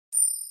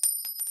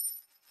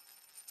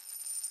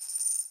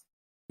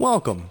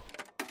Welcome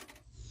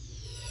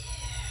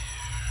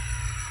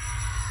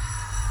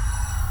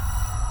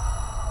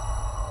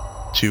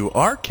to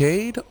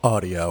Arcade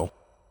Audio.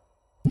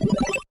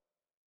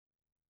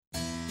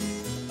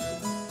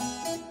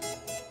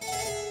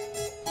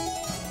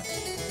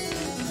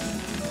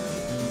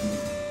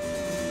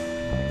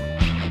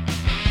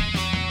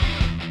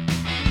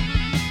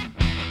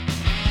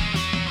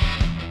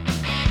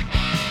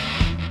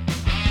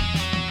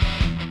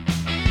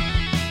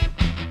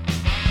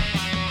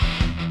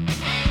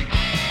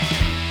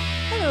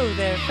 Hello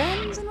there,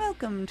 friends, and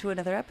welcome to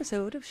another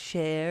episode of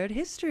Shared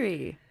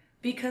History.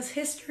 Because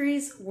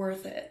history's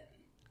worth it.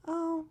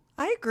 Oh,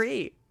 I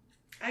agree.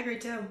 I agree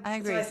too. I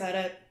agree. That's why I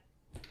said it.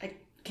 I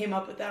came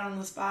up with that on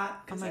the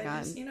spot. Oh my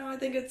God. I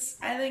think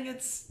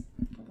it's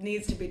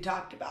needs to be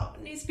talked about.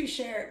 It needs to be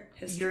shared.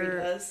 History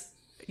does.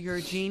 You're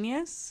a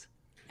genius,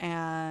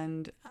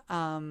 and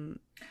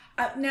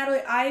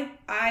Natalie,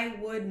 I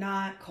would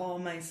not call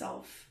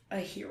myself a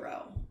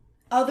hero.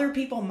 Other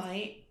people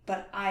might,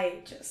 but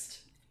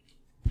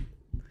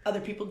other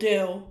people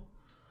do.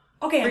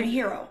 Okay, I'm a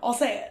hero. I'll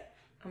say it.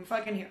 I'm a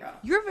fucking hero.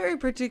 You're a very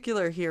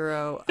particular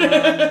hero.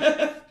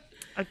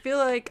 I feel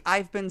like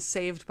I've been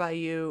saved by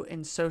you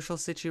in social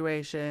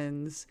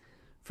situations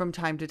from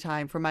time to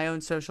time for my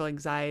own social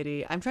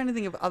anxiety. I'm trying to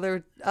think of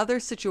other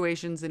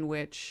situations in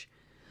which,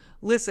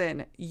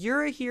 listen,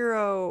 you're a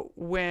hero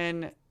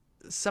when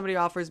somebody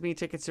offers me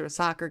tickets to a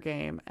soccer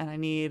game and I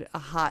need a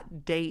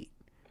hot date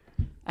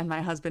and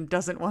my husband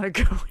doesn't want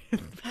to go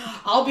with me.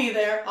 I'll be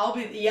there. I'll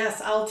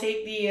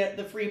take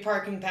the free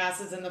parking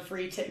passes and the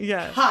free ticket.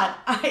 Yeah. God,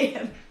 I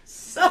am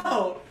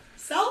so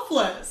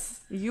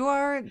selfless. You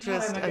are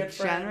just I'm a a good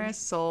friend. generous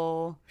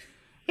soul.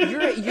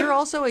 You're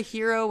also a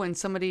hero when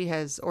somebody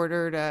has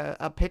ordered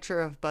a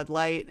pitcher of Bud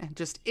Light and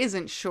just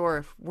isn't sure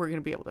if we're going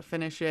to be able to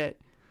finish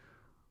it.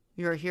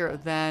 You're a hero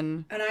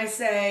then. And I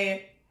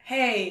say,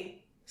 hey,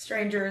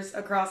 strangers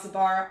across the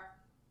bar,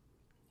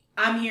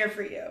 I'm here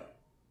for you.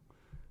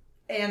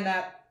 And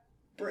that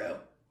brew.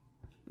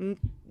 And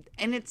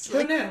it's Who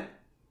like, knew?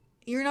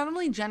 you're not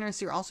only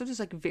generous, you're also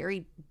just like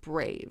very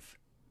brave.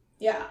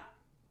 Yeah.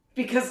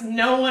 Because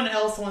no one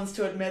else wants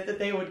to admit that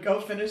they would go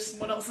finish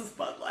someone else's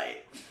Bud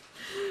Light.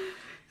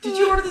 Did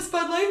you order this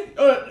Bud Light?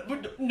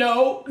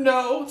 No,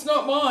 it's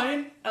not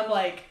mine. I'm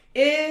like,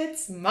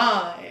 it's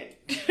mine.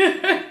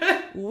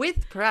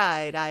 With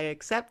pride, I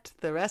accept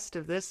the rest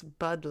of this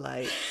Bud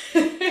Light.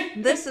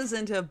 This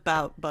isn't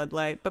about Bud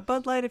Light, but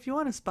Bud Light, if you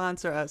want to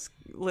sponsor us,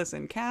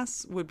 listen,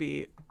 Cass would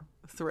be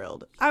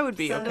thrilled. I would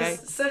be,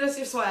 Send us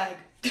your swag.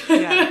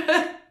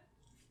 Yeah.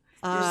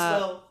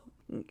 Your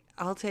swill.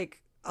 I'll take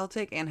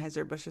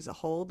Anheuser-Busch as a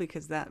whole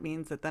because that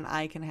means that then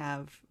I can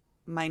have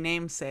my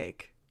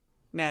namesake,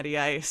 Natty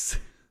Ice,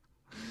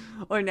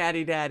 or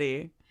Natty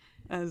Daddy.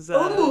 As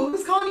Ooh,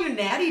 who's calling you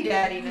Natty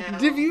Daddy now?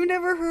 have you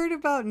never heard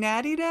about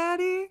Natty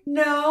Daddy?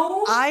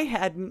 No. I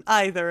hadn't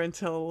either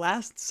until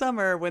last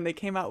summer when they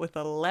came out with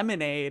a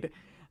lemonade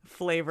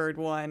flavored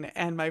one,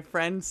 and my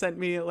friend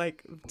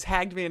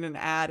tagged me in an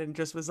ad and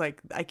just was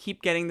like, I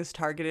keep getting this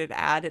targeted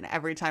ad, and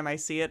every time I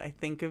see it I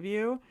think of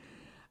you.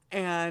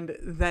 And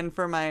then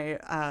for my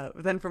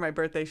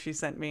birthday she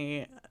sent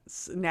me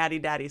Natty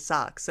Daddy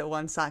socks. So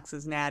one socks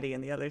is Natty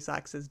and the other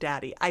socks is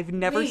Daddy. I've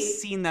never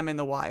seen them in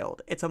the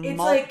wild. It's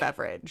malt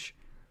beverage.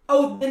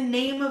 Oh, the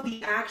name of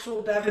the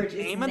actual beverage The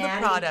name is of the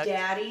Natty product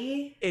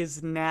Daddy?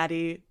 is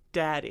Natty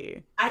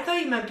Daddy. I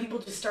thought you meant people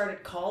just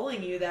started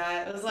calling you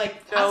that. I was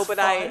like, that's No, but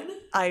fun.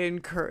 I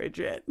encourage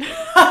it.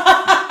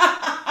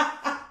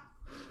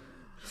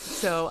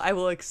 So I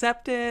will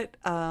accept it.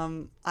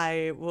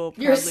 I will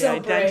You're probably so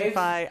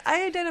identify. brave.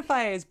 I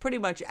identify as pretty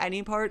much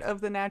any part of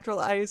the natural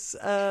ice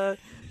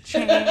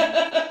chain.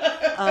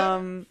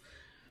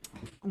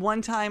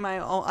 One time I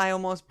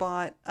almost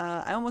bought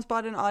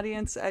an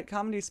audience at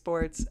Comedy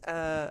Sports.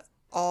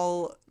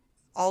 All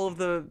of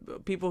the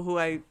people who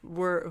I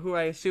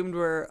assumed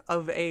were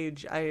of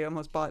age. I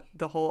almost bought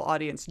the whole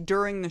audience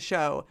during the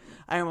show.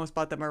 I almost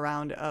bought them a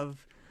round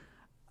of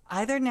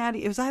either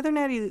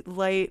Natty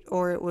Light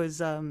or it was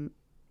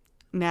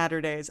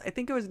Natter Days. I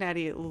think it was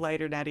Natty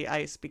Light or Natty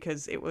Ice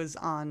because it was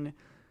on,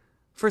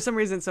 for some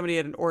reason somebody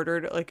had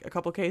ordered like a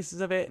couple cases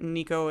of it, and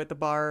Nico at the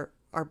bar,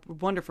 our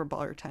wonderful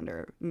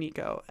bartender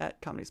Nico at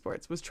Comedy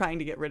Sports, was trying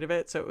to get rid of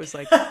it. So it was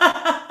like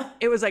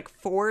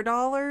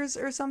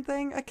 $4 or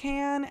something a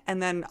can,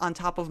 and then on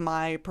top of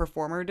my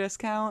performer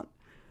discount,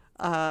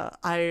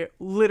 I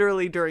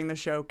literally during the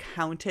show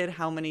counted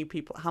how many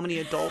adults in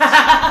the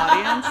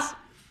audience.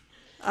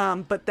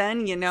 But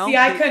then,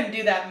 I couldn't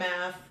do that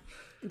math.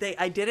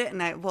 I did it,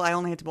 and I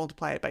only had to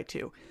multiply it by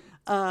 2.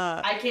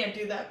 I can't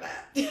do that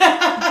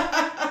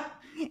math.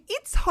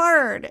 It's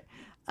hard.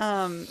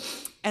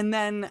 And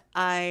then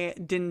I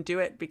didn't do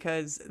it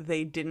because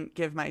they didn't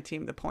give my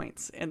team the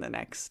points in the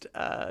next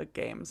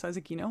game. So I was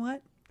like, you know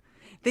what?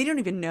 They don't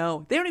even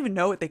know. They don't even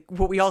know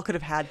what we all could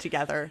have had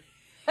together.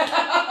 But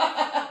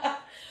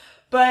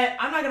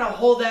I'm not going to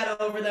hold that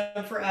over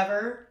them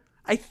forever.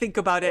 I think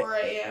about it Or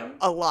I am.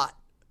 a lot.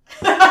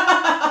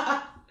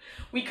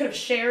 We could have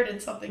shared in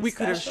something We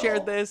could have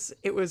shared this.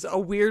 It was a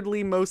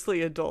weirdly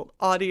mostly adult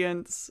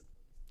audience.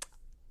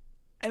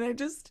 And I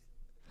just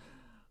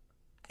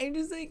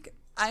think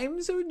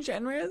I'm so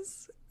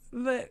generous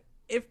that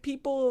if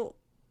people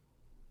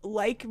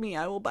like me,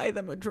 I will buy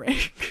them a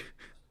drink.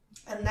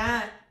 And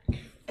that,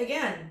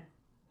 again,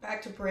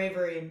 back to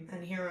bravery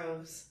and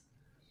heroes.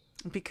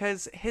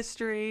 Because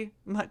history,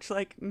 much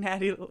like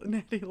Natty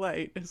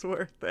Light, is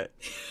worth it.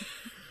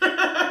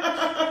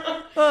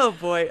 Oh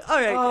boy.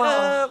 All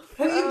right.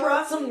 Have you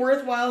brought some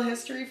worthwhile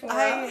history for us?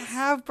 I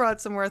have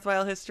brought some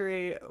worthwhile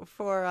history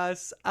for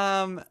us.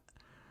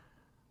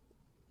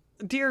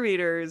 Dear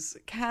readers,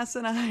 Cass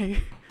and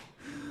I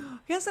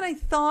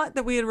thought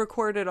that we had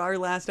recorded our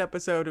last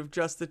episode of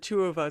just the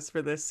two of us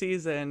for this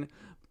season.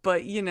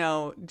 But, you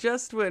know,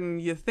 just when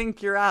you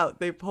think you're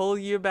out, they pull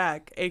you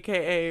back,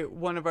 aka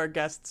one of our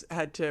guests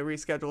had to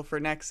reschedule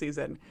for next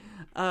season.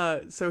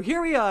 So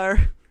here we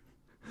are,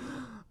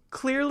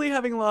 clearly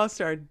having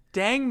lost our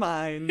dang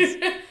minds.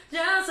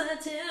 Just the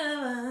two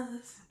of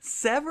us.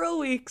 Several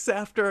weeks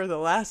after the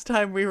last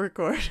time we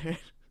recorded.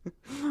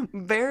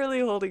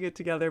 Barely holding it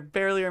together,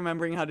 barely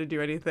remembering how to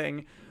do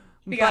anything.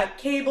 We got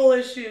cable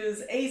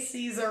issues,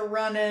 ACs are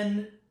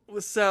running.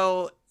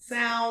 So...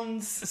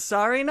 Sounds.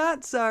 Sorry,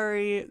 not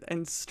sorry,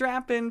 and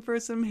strap in for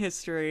some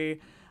history.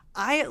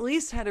 I at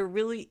least had a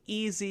really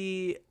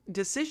easy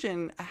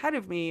decision ahead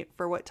of me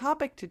for what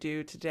topic to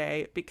do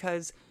today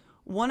because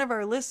one of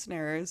our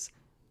listeners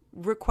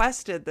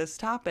requested this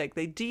topic.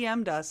 They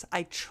DM'd us.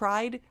 I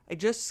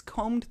just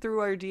combed through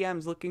our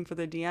DMs looking for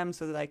the DM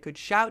so that I could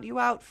shout you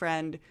out,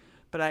 friend,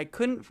 but I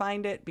couldn't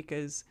find it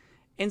because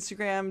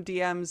Instagram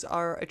DMs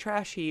are a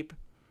trash heap.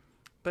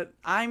 But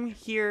I'm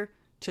here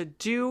to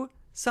do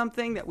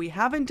something that we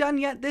haven't done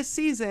yet this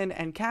season,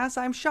 and Cass,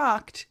 I'm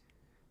shocked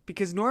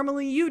because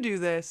normally you do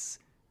this.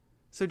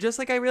 So just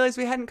like I realized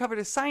we hadn't covered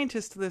a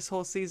scientist this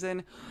whole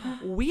season,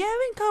 we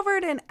haven't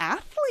covered an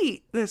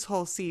athlete this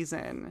whole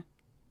season.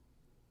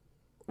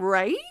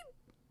 Right?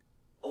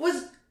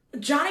 Was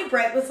Johnny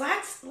Bright was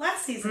last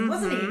season,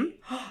 wasn't he?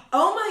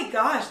 Oh my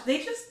gosh,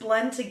 they just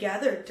blend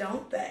together,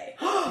 don't they?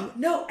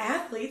 No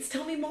athletes,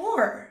 tell me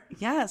more.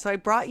 Yeah, so I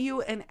brought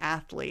you an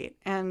athlete,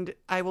 and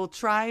I will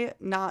try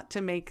not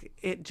to make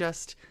it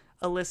just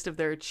a list of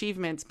their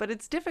achievements, but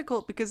it's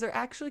difficult because they're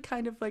actually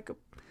kind of like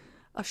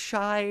a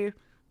shy,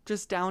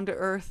 just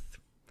down-to-earth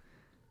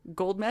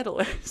gold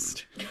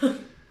medalist.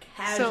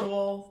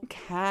 Casual.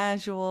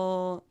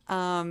 Casual.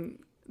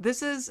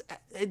 This is,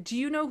 do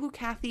you know who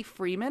Kathy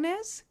Freeman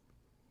is?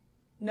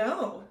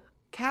 No.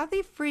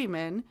 Kathy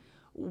Freeman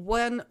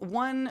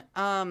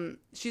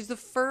she's the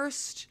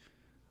first,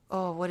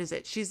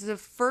 she's the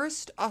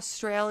first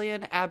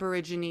Australian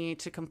Aborigine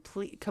to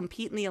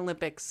compete in the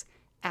Olympics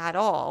at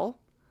all.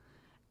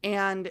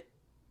 And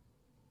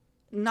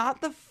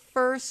not the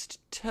first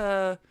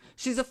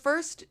she's the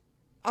first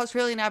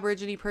Australian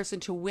Aborigine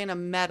person to win a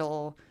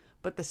medal,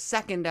 but the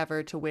second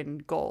ever to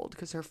win gold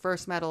because her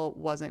first medal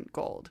wasn't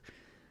gold.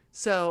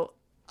 So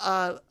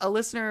a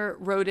listener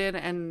wrote in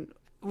and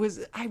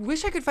I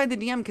wish I could find the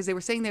DM because they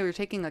were saying they were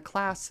taking a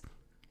class,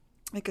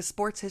 like a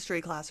sports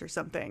history class or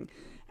something.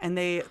 And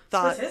they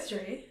thought, sports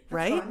history, that's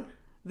right? Fun.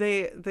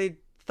 They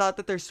thought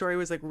that their story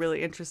was like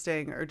really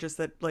interesting, or just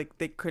that like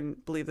they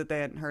couldn't believe that they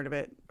hadn't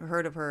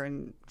heard of her,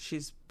 and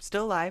she's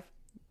still alive,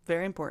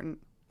 very important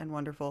and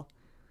wonderful.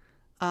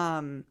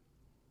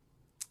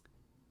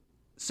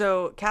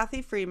 So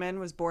Kathy Freeman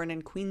was born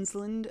in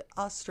Queensland,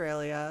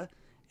 Australia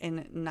in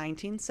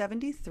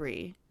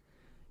 1973.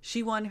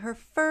 She won her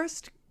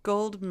first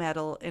gold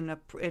medal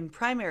in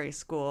primary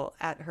school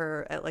at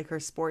her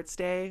sports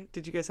day.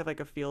 Did you guys have like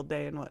a field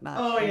day and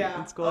whatnot?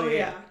 In school? Oh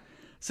yeah.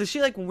 So she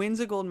like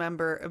wins a gold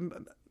member.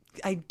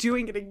 I'm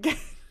doing it again.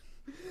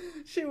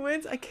 She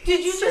wins. I can't.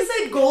 Did you just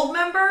say gold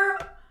member?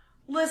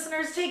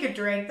 Listeners, take a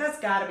drink. That's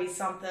gotta be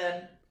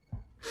something.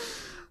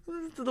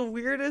 The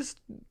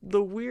weirdest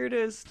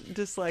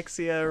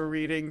dyslexia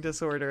reading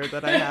disorder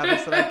that I have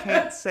is that I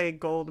can't say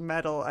gold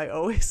medal. I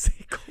always say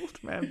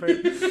gold member.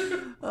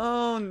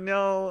 Oh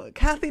no.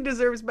 Kathy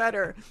deserves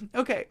better.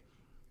 Okay.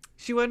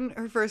 She won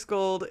her first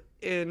gold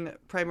in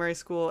primary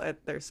school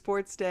at their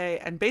sports day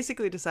and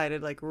basically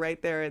decided like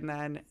right there and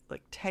then,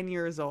 like 10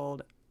 years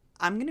old,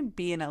 I'm going to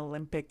be an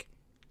Olympic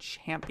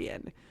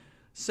champion.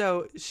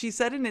 So she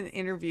said in an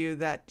interview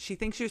that she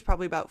thinks she was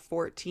probably about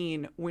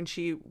 14 when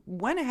she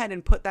went ahead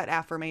and put that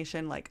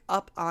affirmation like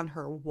up on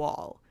her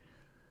wall.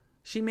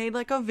 She made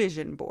like a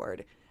vision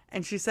board.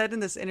 And she said in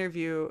this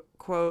interview,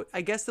 quote,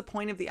 "I guess the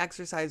point of the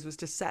exercise was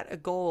to set a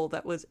goal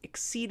that was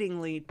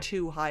exceedingly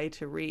too high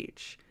to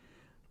reach."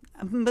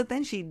 But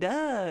then she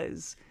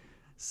does.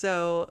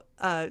 So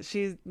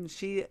she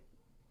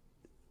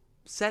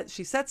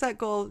sets that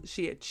goal.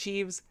 She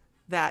achieves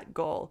that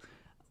goal.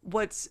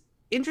 What's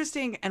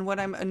interesting and what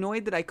I'm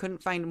annoyed that I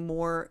couldn't find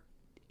more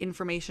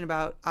information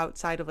about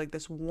outside of like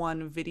this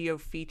one video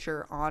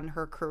feature on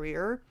her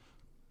career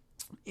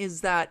is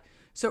that,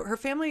 so her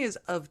family is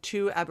of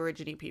two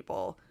Aborigine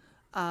people.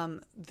 I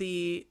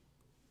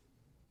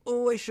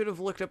should have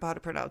looked up how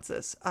to pronounce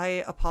this.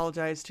 I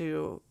apologize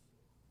to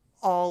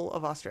all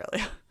of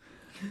Australia.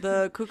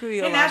 The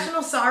Kuku And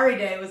National Sorry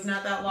Day was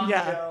not that long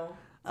Yeah. ago.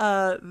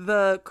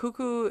 The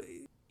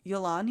Kuku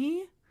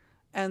Yalani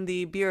and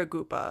the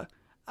Biragupa.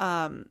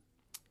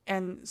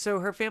 And so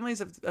her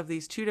families of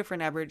these two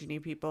different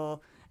Aborigine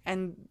people,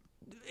 and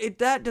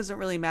that doesn't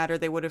really matter.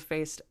 They would have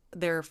faced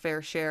their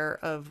fair share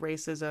of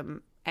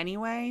racism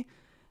anyway.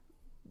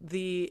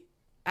 The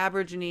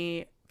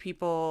Aborigine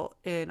people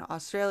in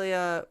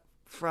Australia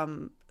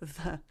from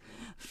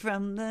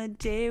the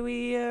day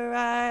we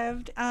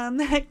arrived on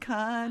that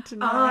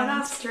continent On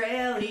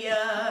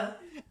Australia.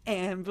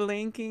 and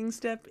blinking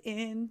step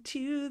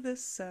into the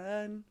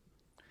sun.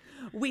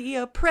 We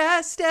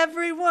oppressed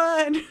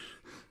everyone.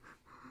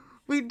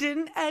 We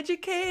didn't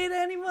educate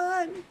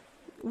anyone.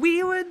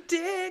 We were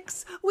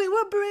dicks. We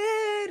were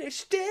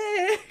British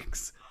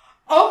dicks.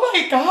 Oh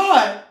my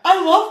god.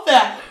 I love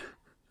that.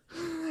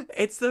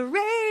 It's the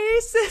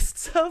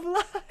racists of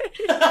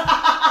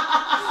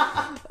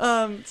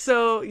life.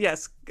 So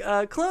yes,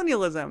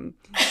 colonialism.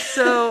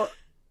 So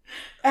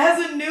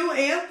As a new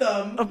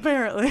anthem.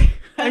 apparently,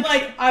 And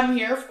like, I'm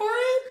here for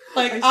it.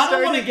 Like, I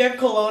don't want to give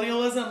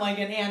colonialism like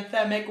an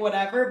anthemic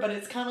whatever, but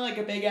it's kind of like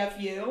a big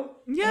FU.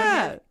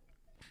 yeah,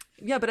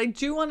 yeah. But I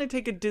do want to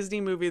take a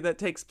Disney movie that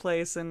takes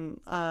place in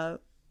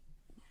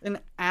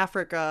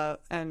Africa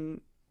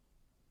and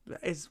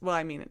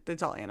I mean,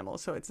 it's all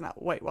animals, so it's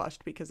not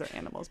whitewashed because they're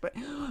animals. But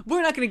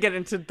we're not going to get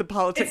into the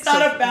politics It's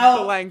not of about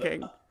the Lion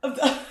King.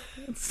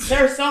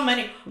 There are so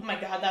many. Oh my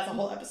god, that's a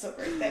whole episode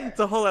right there. It's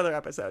a whole other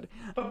episode.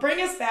 But bring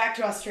us back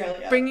to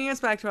Australia. Bringing us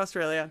back to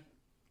Australia.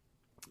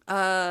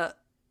 The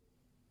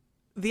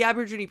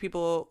Aborigine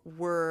people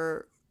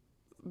were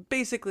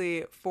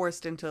basically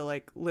forced into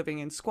like living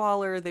in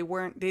squalor. They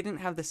didn't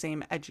have the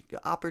same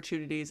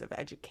opportunities of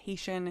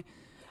education.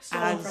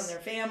 Stolen from their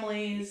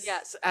families.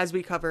 Yes, as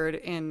we covered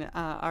in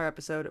our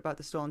episode about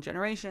the stolen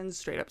generations,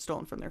 straight up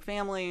stolen from their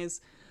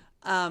families.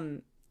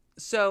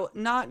 So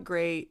not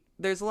great.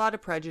 There's a lot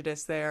of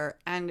prejudice there.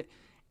 And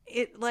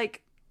it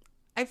like,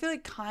 I feel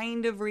like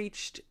kind of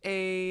reached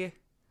a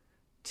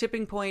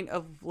tipping point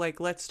of like,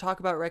 let's talk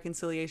about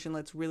reconciliation.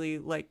 Let's really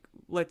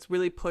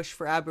push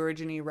for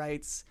Aborigine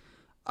rights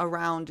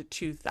around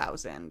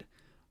 2000,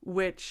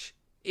 which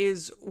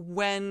is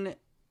when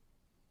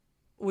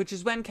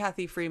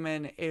Cathy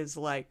Freeman is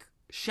like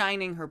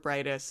shining her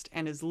brightest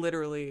and is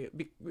literally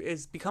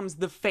becomes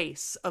the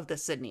face of the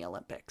Sydney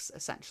Olympics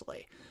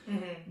essentially.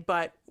 Mm-hmm.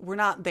 But we're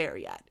not there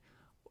yet.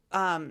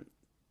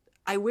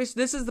 I wish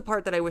this is the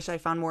part that I wish I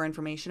found more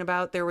information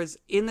about. There was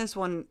in this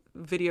one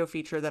video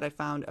feature that I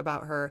found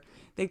about her,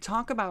 they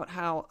talk about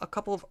how a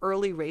couple of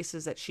early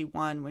races that she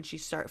won when she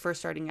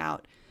first starting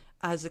out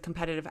as a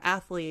competitive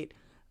athlete,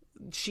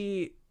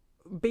 she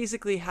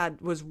basically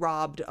was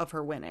robbed of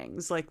her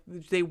winnings. Like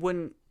they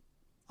wouldn't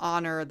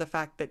honor the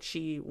fact that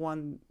she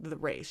won the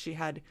race. She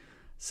had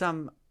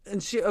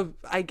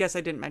I guess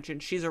I didn't mention,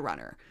 she's a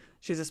runner.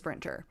 She's a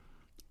sprinter.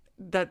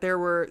 That there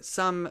were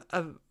some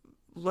of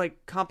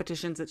like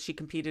competitions that she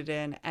competed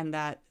in and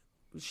that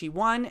she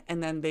won.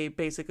 And then they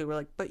basically were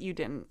like, but you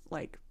didn't,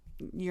 like,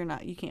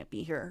 you can't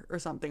be here or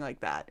something like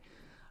that.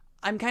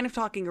 I'm kind of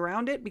talking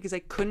around it because I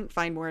couldn't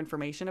find more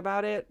information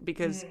about it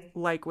because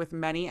like with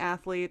many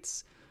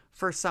athletes,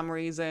 for some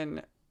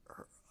reason,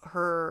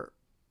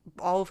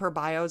 all of her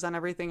bios on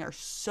everything are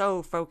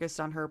so focused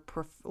on her,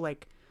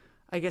 like,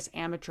 I guess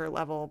amateur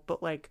level,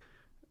 but like,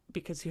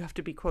 because you have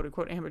to be quote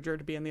unquote amateur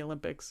to be in the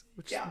Olympics,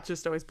 which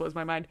just always blows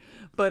my mind,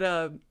 but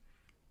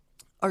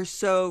are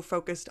so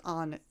focused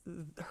on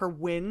her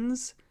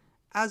wins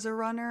as a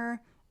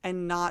runner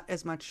and not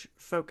as much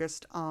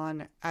focused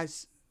on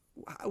as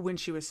when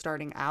she was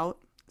starting out.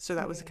 So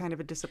that was kind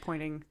of a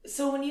disappointing.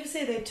 So when you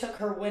say they took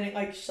her winning,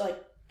 like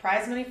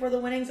prize money for the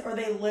winnings, or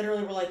they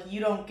literally were like, you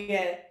don't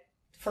get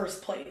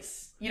first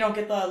place. You don't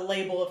get the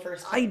label of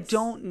first place. I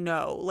don't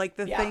know. Like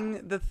the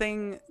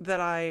thing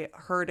that I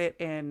heard it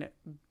in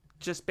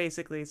just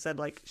basically said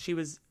like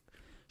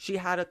she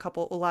had a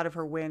lot of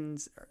her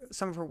wins,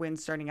 some of her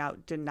wins starting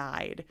out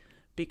denied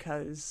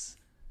because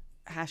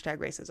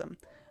 #racism.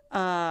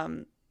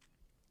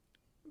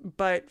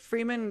 But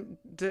Freeman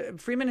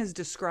has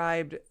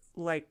described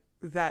like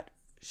that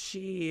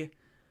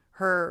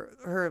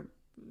her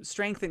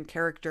strength and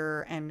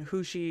character and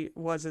who she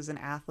was as an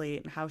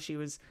athlete and how she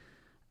was,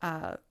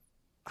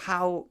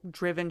 how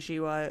driven she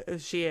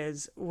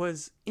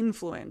was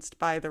influenced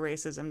by the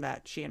racism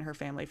that she and her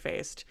family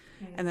faced.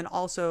 Mm-hmm. And then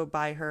also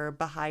by her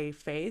Baha'i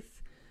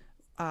faith,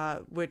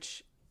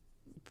 which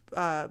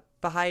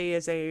Baha'i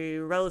is a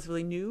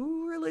relatively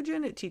new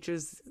religion. It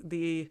teaches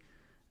the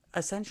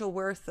essential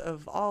worth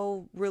of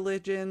all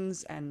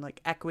religions and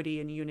like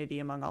equity and unity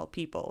among all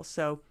people.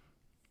 So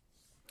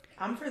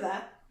I'm for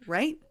that.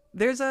 Right?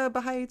 There's a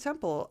Baha'i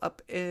temple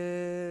up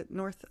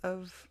north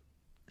of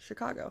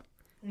Chicago.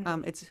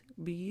 Mm-hmm. It's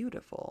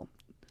beautiful.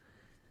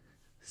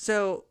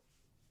 So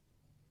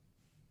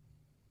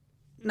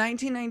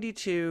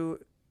 1992,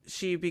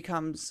 she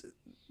becomes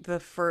the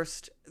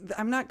first.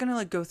 I'm not gonna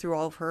like go through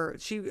all of her.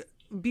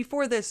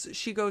 Before this,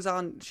 she goes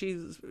on.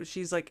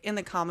 She's like in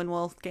the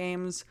Commonwealth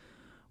Games,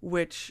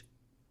 which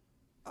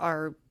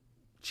are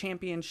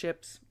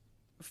championships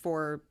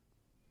for,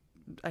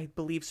 I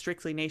believe,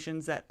 strictly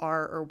nations that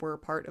are or were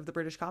part of the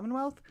British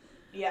Commonwealth.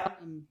 Yeah.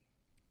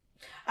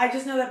 I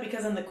just know that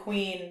because in the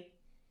Queen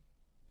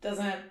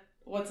doesn't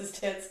what's his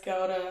tits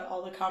go to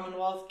all the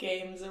Commonwealth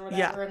games or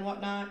whatever and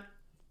whatnot.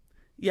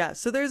 Yeah,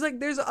 so there's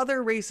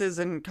other races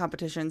and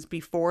competitions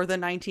before the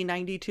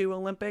 1992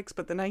 Olympics,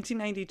 but the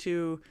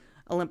 1992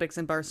 Olympics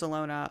in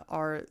Barcelona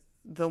are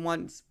the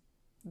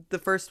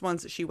first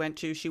ones that she went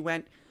to. She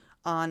went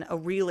on a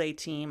relay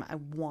team. I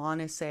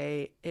want to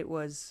say it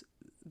was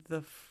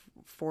the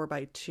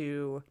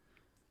 4x2,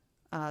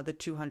 the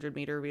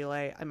 200-meter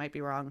relay. I might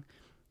be wrong.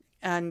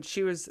 And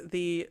she was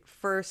the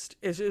first,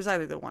 it was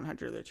either the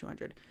 100 or the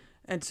 200.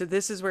 And so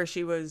this is where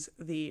she was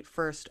the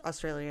first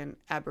Australian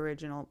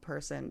Aboriginal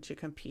person to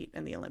compete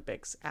in the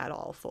Olympics at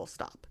all, full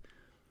stop.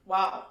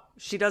 Wow.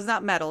 She does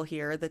not medal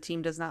here. The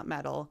team does not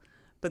medal.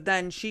 But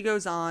then she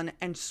goes on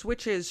and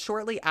switches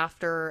shortly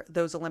after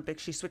those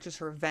Olympics. She switches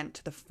her event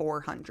to the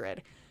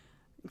 400.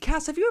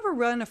 Cass, have you ever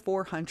run a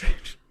 400?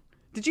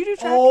 Did you do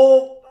track?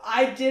 Oh,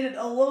 I did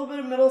a little bit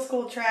of middle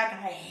school track,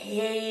 and I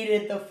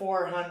hated the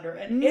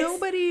 400.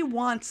 Nobody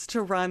wants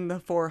to run the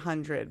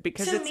 400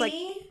 because it's like... To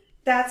me,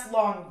 that's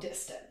long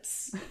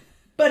distance.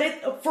 But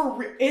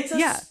it's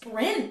a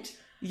sprint.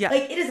 Yeah.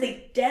 Like, it is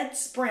a dead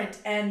sprint.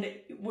 And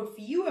if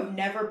you have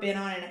never been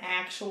on an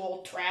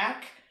actual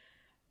track,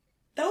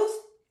 those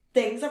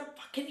things are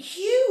fucking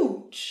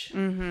huge.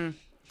 Mm-hmm.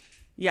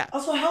 Yeah.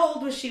 Also, how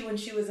old was she when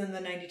she was in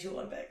the 92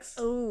 Olympics?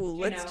 Oh,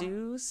 let's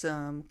do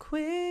some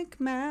quick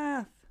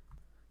math.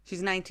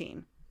 She's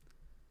 19.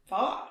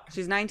 Fuck.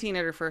 She's 19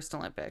 at her first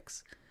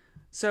Olympics.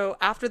 So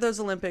after those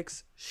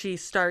Olympics, she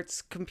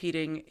starts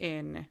competing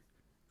in,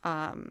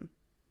 well,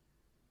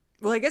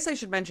 I guess I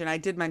should mention, I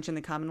did mention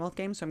the Commonwealth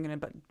Games, so I'm going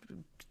to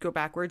go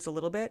backwards a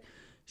little bit.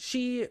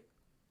 She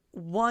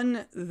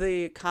won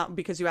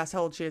because you asked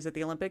how old she is at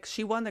the Olympics,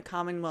 she won the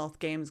Commonwealth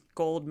Games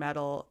gold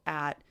medal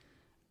at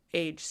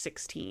age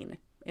 16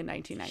 in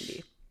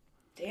 1990.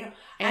 Damn.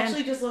 I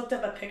actually just looked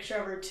up a picture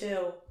of her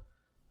too.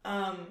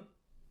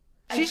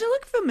 She should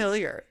look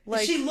familiar.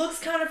 Like, she looks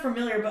kind of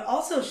familiar, but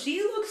also she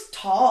looks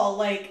tall.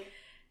 Like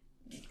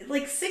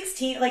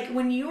 16. Like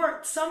when you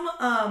are some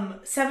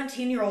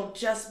 17-year-old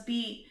just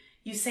beat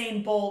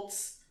Usain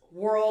Bolt's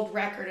world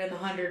record in the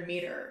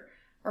 100-meter,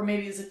 or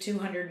maybe it was a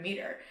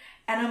 200-meter.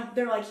 And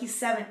they're like, he's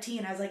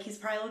 17. I was like, he's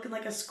probably looking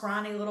like a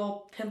scrawny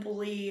little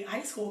pimply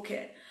high school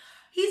kid.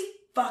 He's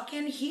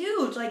fucking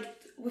huge. Like,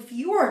 if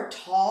you are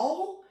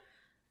tall,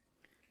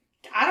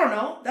 I don't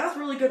know. That's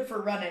really good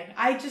for running.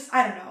 I don't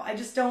know. I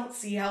just don't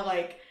see how,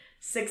 like,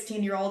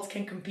 16-year-olds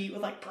can compete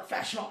with, like,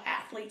 professional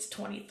athletes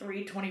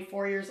 23,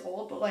 24 years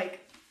old. But,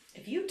 like,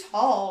 if you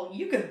tall,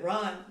 you can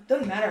run.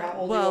 Doesn't matter how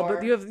old you are.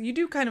 Well, but you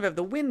do kind of have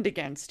the wind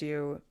against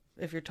you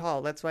if you're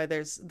tall. That's why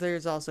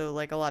there's also,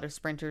 like, a lot of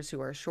sprinters who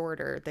are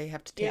shorter. They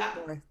have to take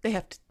more. They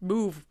have to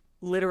move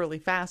literally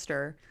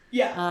faster.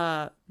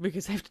 Yeah.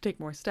 Because they have to take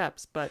more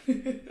steps, but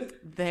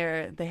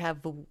they're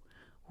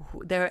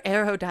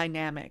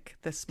aerodynamic,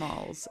 the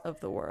smalls of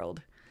the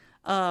world.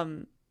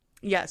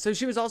 Yeah, so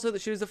she was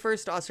the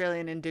first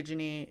Australian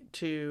Indigenous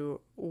to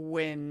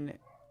win,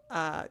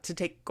 to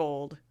take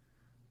gold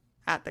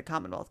at the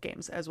Commonwealth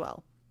Games as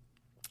well.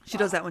 She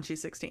does that when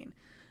she's 16.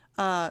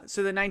 So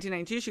the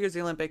 1992, she goes to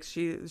the Olympics.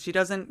 She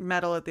doesn't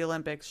medal at the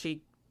Olympics.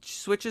 She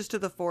switches to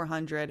the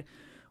 400,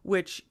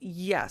 which,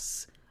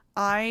 yes,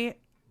 I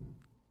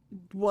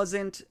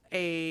wasn't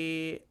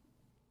a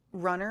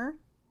runner,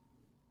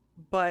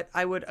 but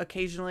I would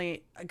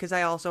occasionally, because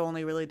I also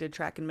only really did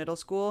track in middle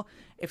school,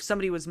 if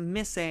somebody was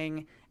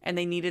missing and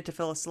they needed to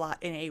fill a slot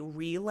in a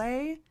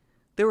relay,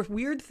 there were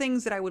weird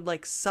things that I would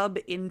like sub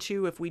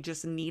into if we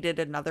just needed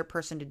another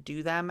person to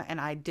do them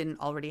and I didn't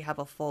already have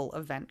a full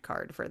event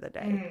card for the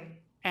day.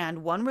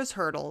 And one was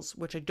hurdles,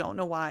 which I don't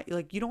know why.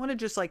 Like, you don't want to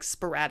just like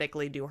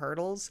sporadically do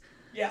hurdles.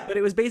 Yeah. But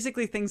it was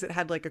basically things that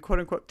had like a quote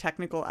unquote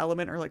technical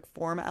element or like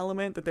form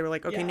element that they were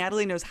like, okay,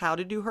 Natalie knows how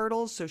to do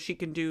hurdles, so she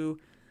can do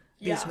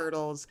these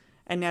hurdles.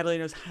 And Natalie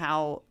knows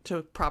how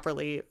to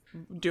properly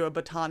do a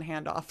baton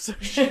handoff. So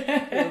she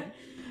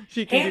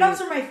can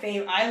handoffs are my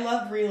favorite. I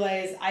love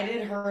relays. I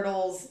did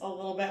hurdles a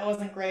little bit. I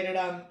wasn't great at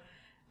them.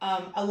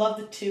 I love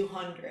the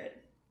 200.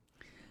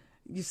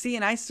 You see,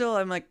 and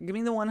I'm like, give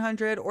me the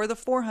 100 or the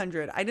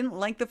 400. I didn't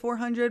like the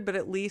 400, but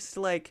at least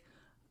like,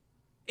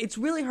 it's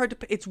really hard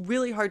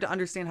to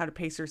understand how to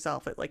pace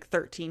yourself at like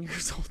 13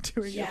 years old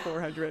doing the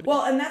 400.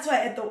 Well, and that's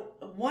why at the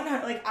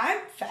 100, like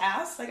I'm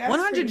fast. Like I was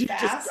 100, you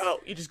fast. just go.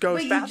 You just go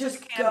as fast as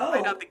you can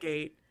right out the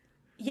gate.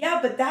 Yeah,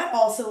 but that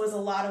also is a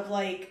lot of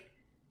like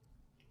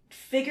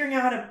figuring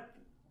out how to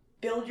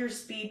build your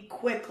speed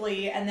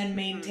quickly and then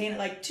maintain it.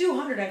 Like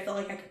 200, I felt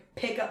like I could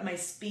pick up my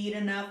speed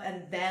enough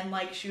and then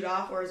like shoot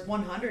off. Whereas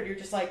 100, you're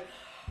just like,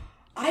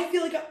 I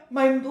feel like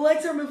my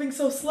legs are moving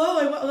so slow.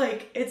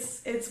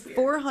 It's weird.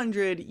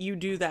 400, you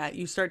do that.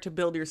 You start to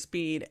build your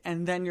speed,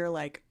 and then you're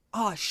like,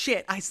 oh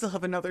shit, I still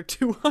have another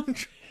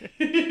 200.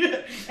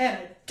 And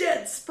a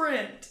dead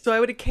sprint. So I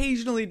would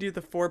occasionally do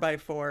the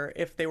 4x4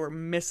 if they were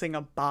missing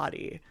a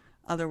body.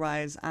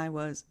 Otherwise, I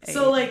was a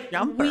So, like,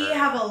 jumper. we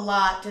have a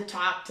lot to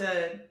talk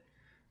to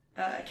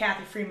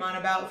Kathy Fremont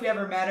about. If we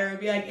ever met her, it'd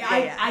be like,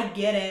 Yeah. I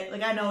get it.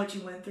 Like, I know what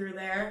you went through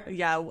there.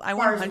 Yeah, I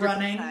Far as 100%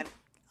 running.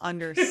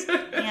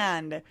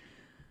 understand.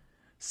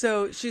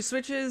 So she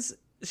switches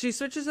to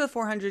the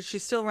 400. She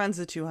still runs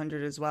the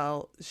 200 as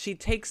well. She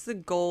takes the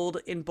gold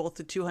in both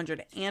the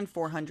 200 and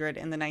 400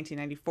 in the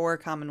 1994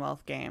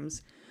 Commonwealth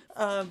Games.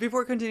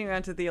 Before continuing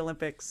on to the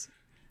Olympics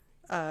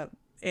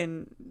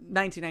in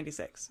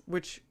 1996,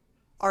 which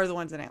are the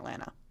ones in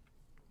Atlanta.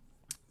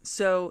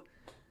 So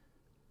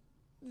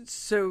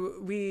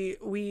we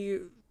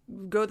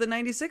go to the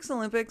 96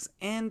 Olympics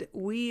and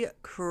we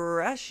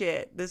crush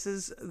it. This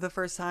is the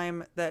first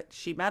time that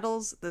she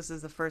medals. This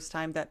is the first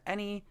time that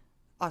any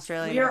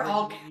Australian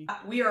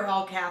We are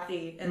all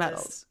Kathy in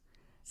medals. this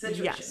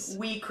situation. Yes.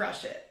 We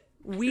crush it.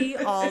 We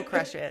all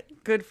crush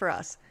it. Good for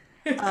us.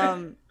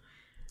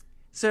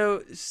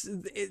 So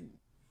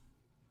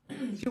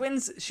she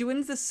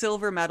wins the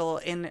silver medal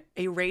in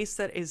a race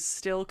that is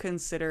still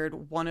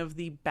considered one of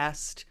the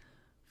best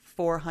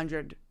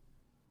 400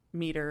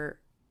 meter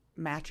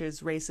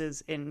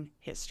races in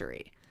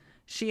history.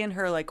 She and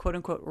her, like, quote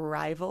unquote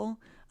rival,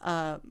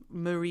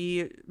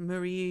 Marie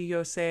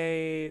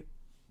José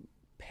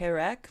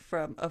Pérec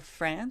of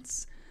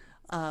France,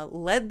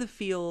 led the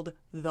field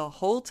the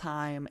whole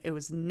time. It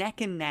was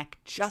neck and neck,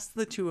 just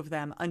the two of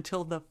them,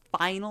 until the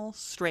final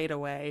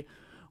straightaway,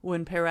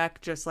 when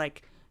Pérec just,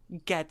 like,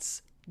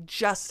 gets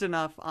just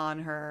enough on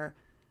her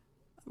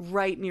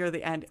right near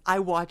the end. I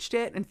watched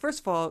it, and first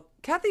of all,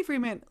 Kathy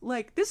Freeman,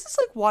 like, this is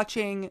like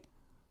watching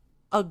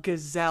a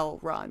gazelle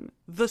run.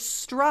 The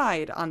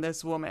stride on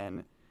this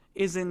woman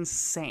is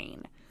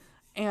insane.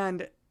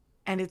 And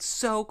it's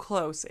so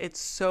close. It's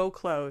so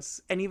close.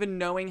 And even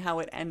knowing how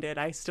it ended,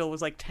 I still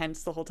was, like,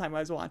 tense the whole time I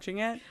was watching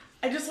it.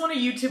 I just want to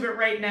YouTube it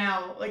right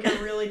now. Like,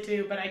 I really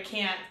do, but I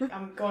can't.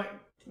 I'm going...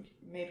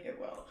 Maybe I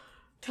will.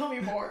 Tell me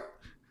more.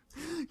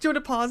 Do you want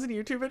to pause and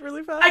YouTube it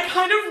really fast? I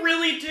kind of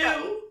really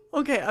do.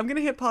 Okay, I'm going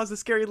to hit pause. The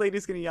scary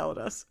lady's going to yell at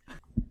us.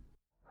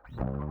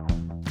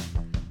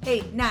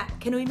 Hey, Nat,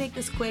 can we make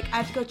this quick? I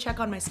have to go check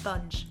on my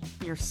sponge.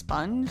 Your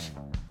sponge?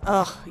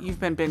 Ugh, you've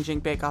been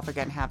binging Bake Off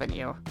again, haven't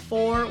you?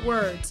 4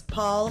 words.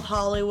 Paul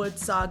Hollywood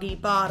Soggy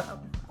Bottom.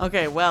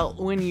 Okay, well,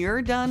 when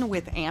you're done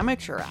with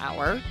Amateur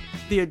Hour,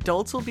 the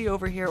adults will be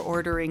over here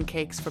ordering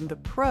cakes from the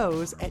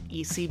pros at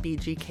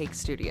ECBG Cake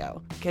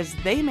Studio, because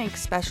they make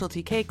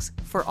specialty cakes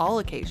for all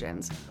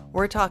occasions.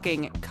 We're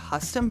talking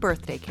custom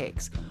birthday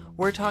cakes.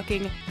 We're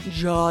talking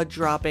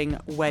jaw-dropping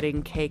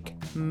wedding cake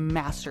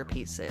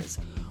masterpieces.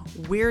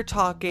 We're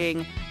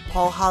talking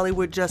Paul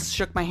Hollywood just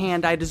shook my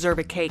hand, I deserve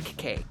a cake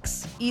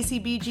cakes.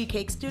 ECBG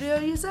Cake Studio,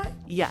 you say?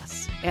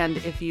 Yes, and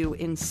if you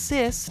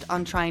insist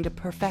on trying to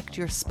perfect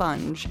your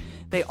sponge,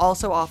 they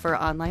also offer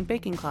online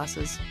baking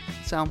classes.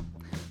 So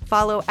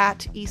follow at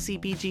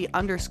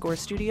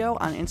ECBG_studio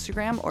on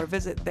Instagram or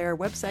visit their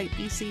website,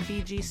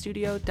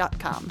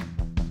 ecbgstudio.com.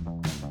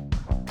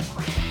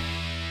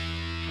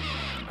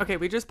 Okay,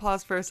 we just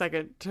paused for a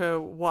second to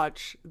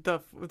watch the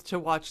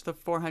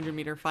 400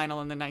 meter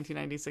final in the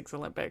 1996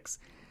 Olympics.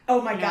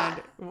 Oh my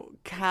God.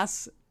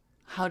 Cass,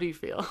 how do you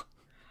feel?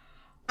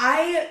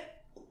 I,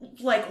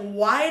 like,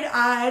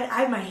 wide-eyed,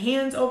 I have my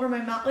hands over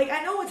my mouth. Like,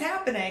 I know what's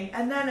happening.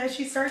 And then as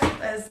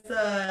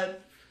the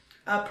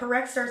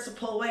Pérec starts to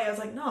pull away, I was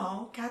like,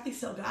 no, Kathy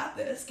still got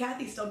this.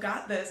 Kathy still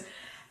got this.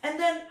 And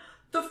then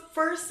the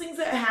first things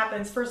that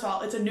happens, first of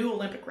all, it's a new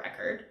Olympic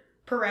record.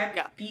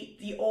 Pérec beat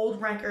the old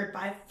record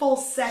by a full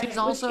second. She's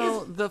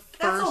also that's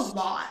a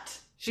lot.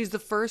 She's the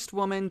first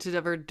woman to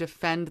ever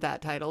defend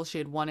that title. She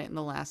had won it in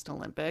the last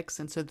Olympics,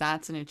 and so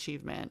that's an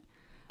achievement.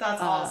 That's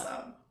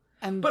awesome.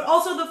 And But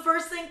also the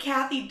first thing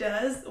Kathy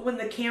does when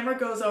the camera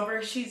goes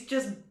over, she's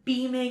just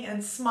beaming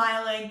and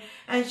smiling,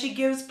 and she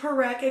gives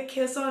Pérec a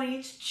kiss on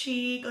each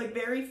cheek, like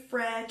very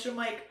French. I'm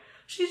like,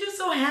 she's just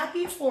so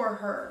happy for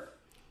her.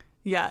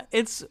 Yeah,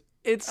 it's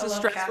a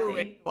stressful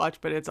Kathy. to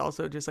watch, but it's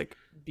also just, like,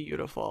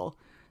 beautiful.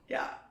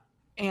 Yeah.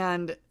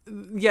 And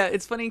yeah,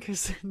 it's funny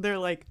because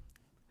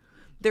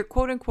they're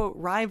quote unquote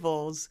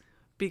rivals,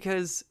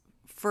 because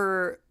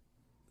for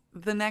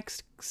the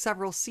next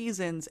several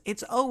seasons,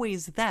 it's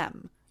always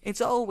them. It's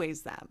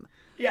always them.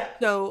 Yeah.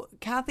 So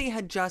Kathy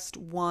had just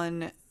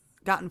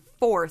gotten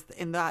 4th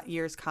in that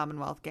year's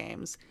Commonwealth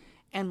Games,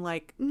 and,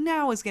 like,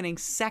 now is getting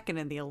 2nd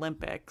in the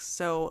Olympics.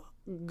 So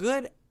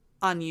good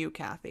on you,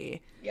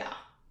 Kathy. Yeah.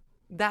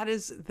 That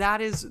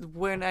is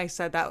when I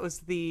said that was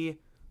the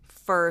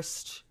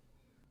first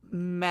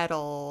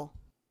medal.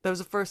 That was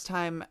the first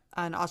time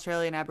an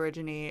Australian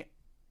Aborigine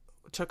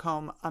took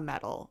home a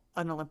medal,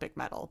 an Olympic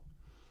medal.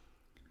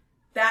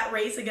 That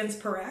race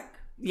against Pérec?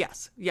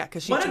 Yes. Yeah,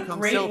 because she What took a home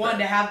great silver. one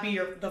to have be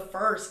the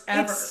first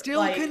ever. It's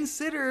still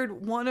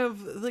considered one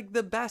of, like,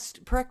 the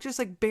best. Pérec just,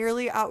 like,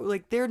 barely out,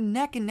 like, they're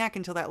neck and neck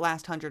until that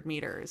last 100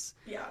 meters.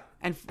 Yeah.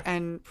 And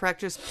Pérec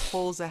just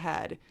pulls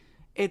ahead.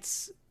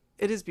 It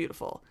is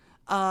beautiful.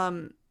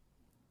 Her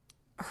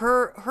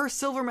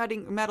silver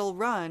medal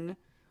run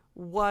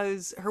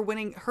was her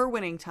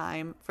winning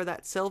time for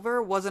that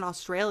silver was an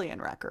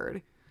Australian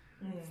record.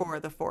 for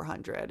the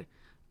 400.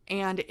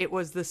 And it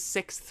was the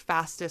 6th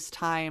fastest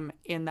time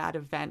in that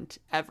event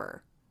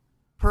ever.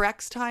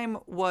 Parek's time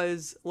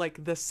was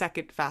like the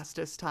 2nd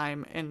fastest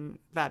time in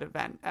that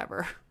event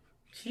ever.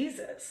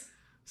 Jesus.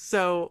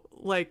 So,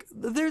 like,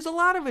 there's a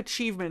lot of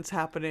achievements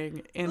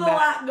happening in A that.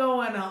 lot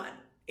going on.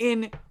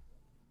 In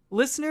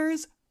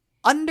listeners,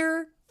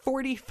 under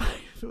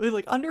 45,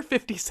 like under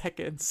 50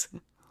 seconds,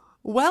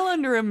 well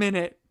under a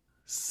minute,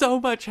 so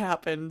much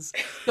happens.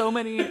 So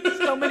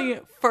many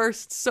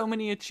firsts, so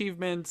many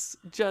achievements.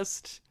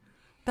 Just,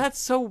 that's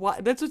so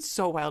wild. That's what's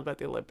so wild about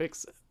the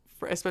Olympics,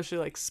 for especially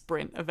like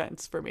sprint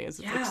events for me, is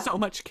it's like so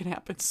much can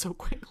happen so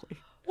quickly.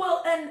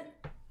 Well, and,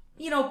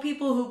 you know,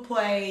 people who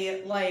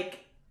play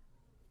like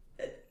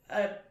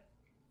a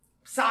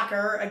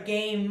soccer, a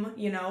game,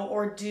 you know,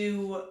 or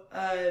do,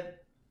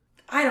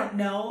 I don't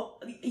know,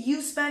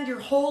 you spend your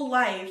whole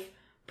life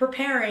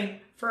preparing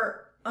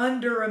for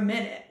under a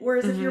minute.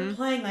 Whereas if you're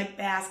playing like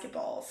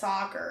basketball,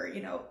 soccer,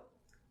 you know,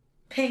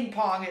 ping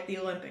pong at the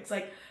Olympics,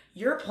 like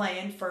you're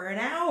playing for an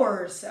hour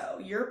or so.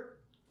 You're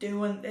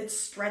doing, it's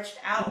stretched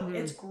out.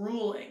 It's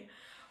grueling.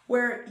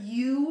 Where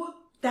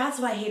that's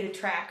why I hated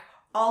track.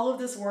 All of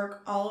this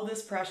work, all of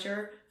this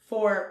pressure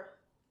for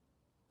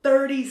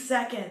 30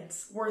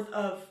 seconds worth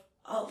of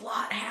a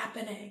lot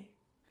happening.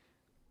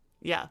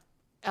 Yeah.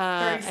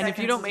 30 and if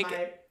you don't is make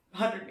my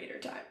 100 meter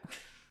time.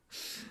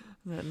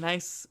 a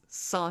nice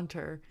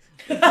saunter.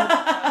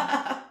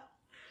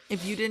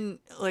 If you didn't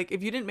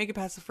make it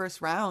past the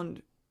first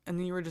round and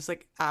then you were just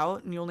like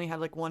out and you only had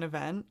like one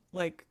event,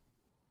 like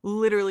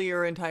literally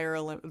your entire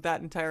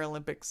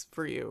Olympics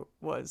for you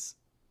was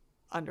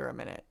under a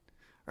minute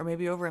or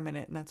maybe over a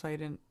minute, and that's why you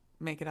didn't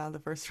make it out of the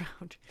first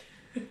round.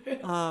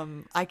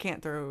 I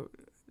can't throw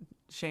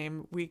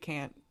shame.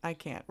 I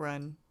can't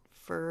run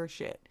for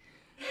shit.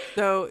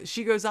 So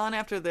she goes on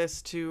after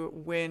this to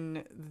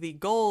win the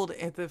gold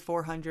at the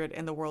 400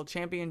 in the World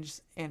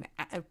Champions in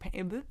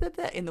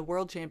the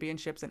World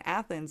Championships in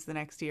Athens the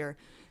next year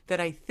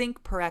that I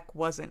think Parek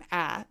wasn't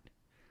at.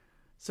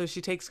 So she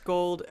takes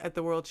gold at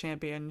the World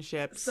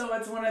Championships. So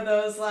it's one of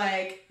those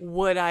like,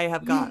 would I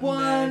have gotten you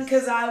won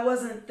because I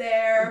wasn't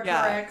there.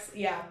 Yeah. Parek's,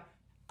 yeah.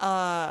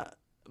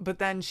 But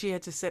then she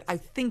had to sit. I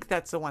think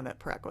that's the one that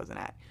Parek wasn't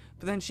at.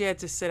 But then she had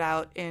to sit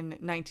out in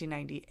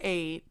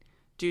 1998.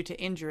 Due to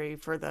injury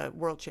for the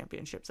World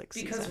Championships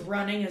because season.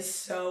 Running is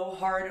so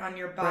hard on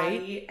your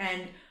body, right?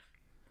 And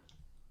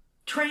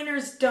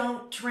trainers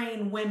don't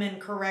train women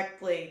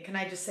correctly. Can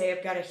I just say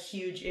I've got a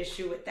huge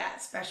issue with that,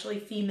 especially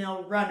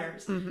female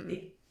runners.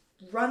 They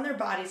run their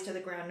bodies to the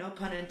ground, no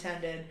pun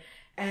intended,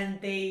 and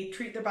they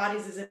treat their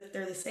bodies as if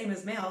they're the same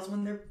as males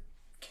when they're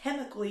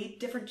chemically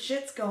different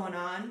shit's going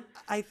on.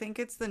 I think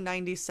it's the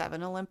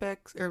 97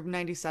 Olympics or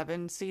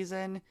 97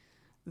 season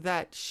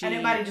that she... And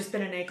it might have just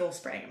been an ankle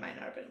sprain. It might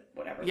not have been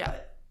whatever. Yeah.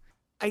 But...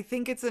 I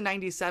think it's the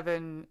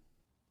 97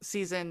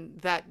 season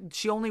that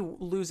she only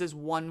loses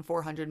one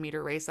 400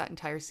 meter race that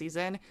entire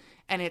season.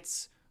 And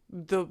it's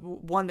the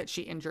one that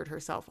she injured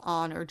herself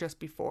on or just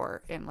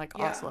before in like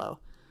Oslo.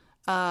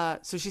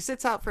 So she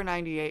sits out for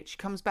 98. She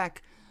comes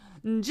back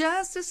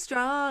just as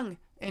strong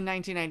in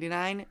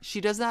 1999.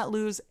 She does not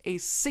lose a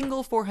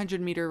single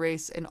 400 meter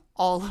race in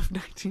all of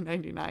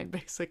 1999,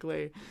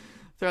 basically.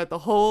 Throughout the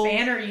whole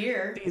banner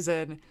year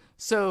season.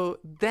 So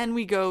then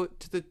we go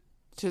to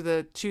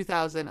the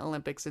 2000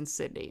 Olympics in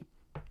Sydney.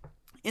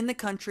 In the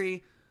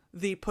country,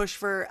 the push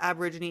for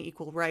Aborigine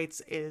equal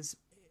rights is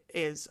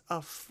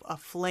a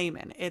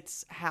flamin'.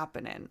 It's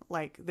happening.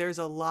 Like there's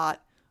a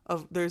lot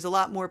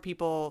more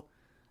people.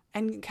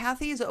 And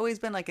Kathy's always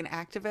been like an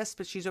activist,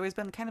 but she's always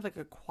been kind of like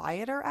a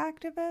quieter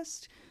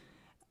activist.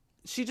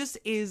 She just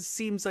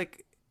seems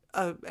like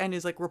and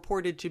is like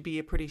reported to be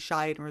a pretty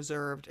shy and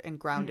reserved and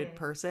grounded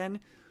person.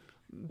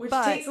 Which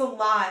takes a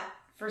lot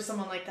for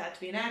someone like that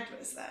to be an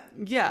activist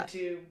then. Yeah.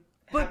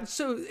 But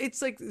so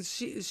it's like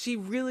she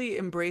really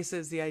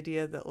embraces the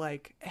idea that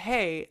like,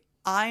 hey,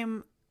 I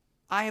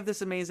have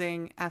this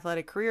amazing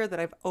athletic career that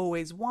I've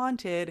always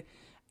wanted,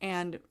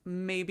 and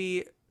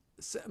maybe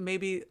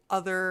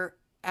other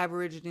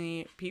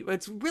Aborigine people,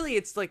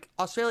 it's like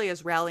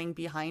Australia's rallying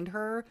behind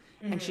her,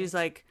 and she's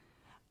like,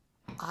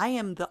 I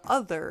am the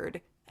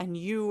othered, and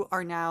you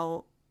are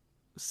now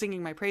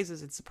singing my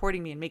praises and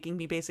supporting me and making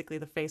me basically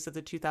the face of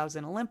the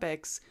 2000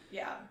 Olympics.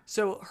 Yeah.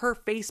 So her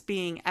face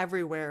being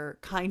everywhere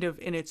kind of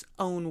in its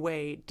own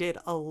way did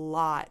a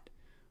lot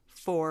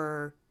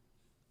for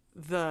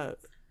the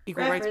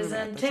equal rights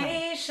movement at the time.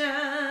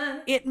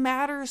 Representation. It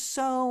matters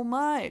so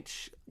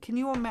much. Can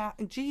you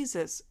imagine?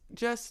 Jesus.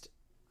 Just,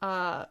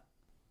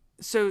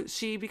 so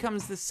she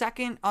becomes the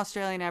second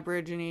Australian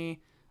Aborigine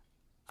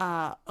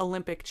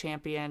Olympic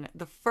champion.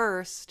 The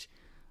first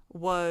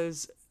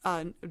was,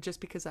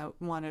 just because I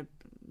want to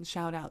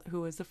shout out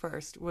who was the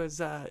first, was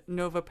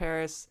Nova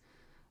Paris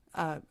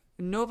or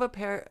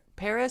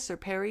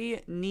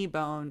Perry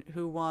Kneebone,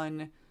 who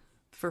won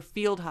for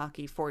field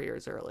hockey 4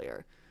 years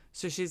earlier.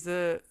 So she's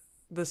the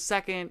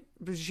second.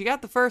 She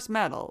got the first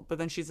medal, but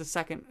then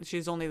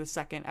she's only the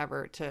second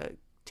ever to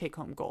take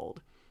home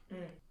gold.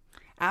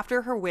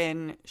 After her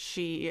win,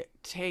 she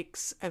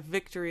takes a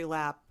victory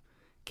lap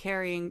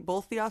carrying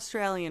both the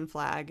Australian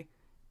flag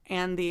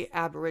and the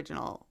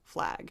Aboriginal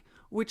flag,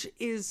 which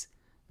is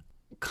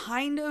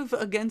kind of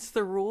against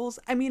the rules.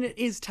 I mean, it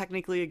is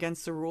technically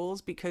against the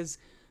rules because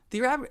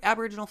the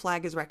Aboriginal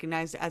flag is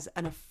recognized as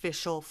an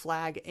official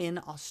flag in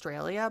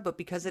Australia, but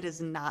because it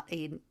is not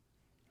a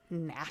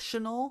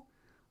national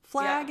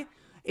flag,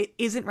 it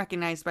isn't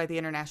recognized by the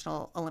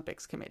International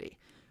Olympics Committee.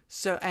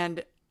 So,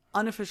 and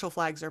unofficial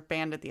flags are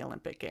banned at the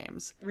Olympic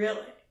Games.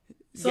 Really?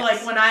 So, Yes.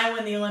 like, when I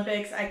win the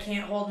Olympics, I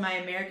can't hold my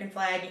American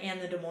flag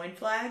and the Des Moines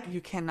flag?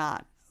 You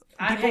cannot.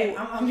 Hey,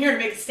 I'm here to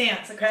make a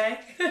stance, okay?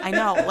 I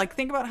know. Like,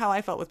 think about how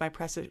I felt with my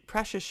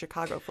precious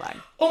Chicago flag.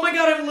 Oh my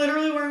god, I'm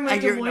literally wearing my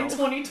Des Moines know.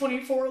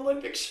 2024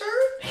 Olympic shirt.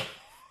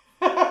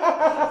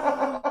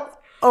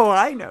 Oh,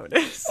 I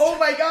noticed. Oh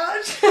my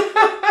gosh.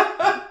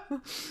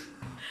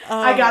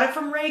 I got it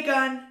from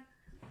Raygun.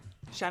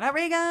 Shout out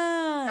Reagan.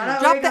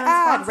 out Drop Reagan, the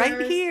ad sponsors.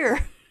 right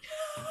here.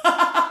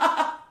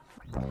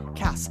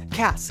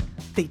 Cass,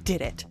 they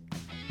did it.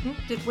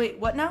 Wait,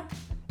 what now?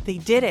 They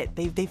did it.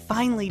 They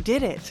finally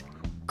did it.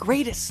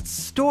 Greatest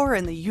store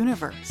in the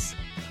universe.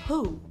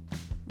 Who?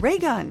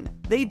 Raygun.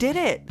 They did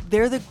it.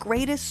 They're the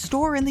greatest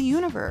store in the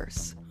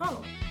universe.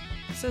 Oh.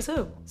 Says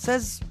who?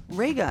 Says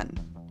Raygun.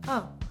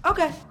 Oh,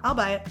 okay. I'll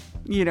buy it.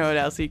 You know what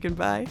else you can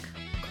buy?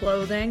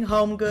 Clothing,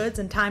 home goods,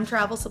 and time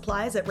travel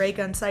supplies at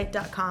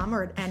raygunsite.com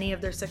or at any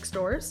of their 6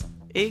 stores.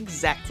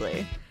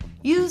 Exactly.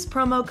 Use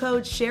promo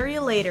code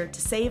SHAREYOULATER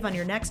to save on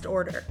your next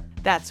order.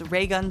 That's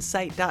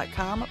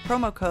raygunsite.com,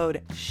 promo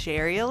code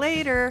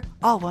SHAREYOULATER,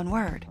 all one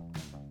word.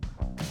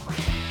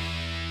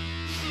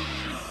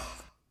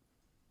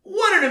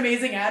 What an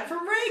amazing ad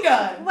from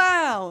Raygun!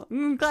 Wow,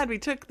 I'm glad we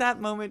took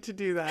that moment to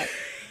do that.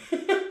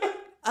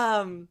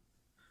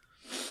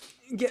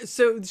 Yeah,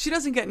 so she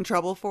doesn't get in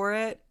trouble for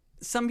it.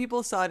 Some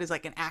people saw it as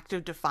like an act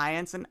of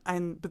defiance,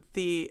 but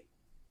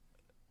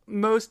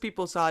most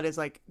people saw it as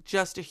like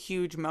just a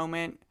huge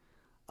moment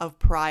of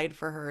pride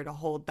for her to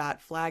hold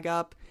that flag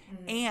up,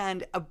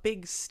 and a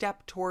big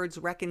step towards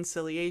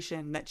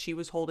reconciliation that she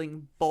was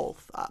holding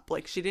both up.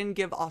 Like, she didn't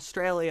give the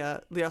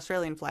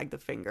Australian flag, the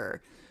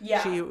finger.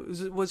 Yeah. She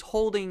was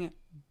holding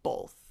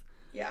both.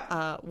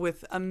 Yeah.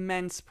 With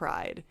immense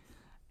pride.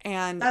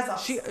 And That's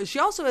awesome. she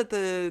also at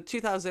the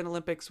 2000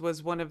 Olympics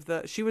was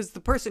she was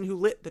the person who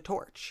lit the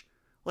torch.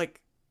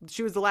 Like,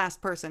 she was the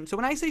last person. So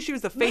when I say she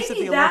was the face of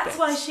the Olympics. That's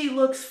why she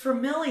looks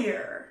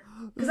familiar.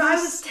 Because I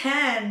was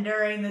 10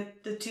 during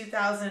the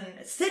 2000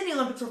 Sydney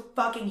Olympics were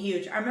fucking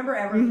huge. I remember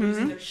everyone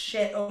losing their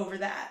shit over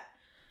that.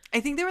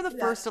 I think they were the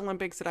first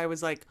Olympics that I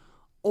was like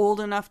old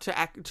enough to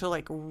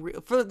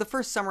for the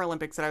first Summer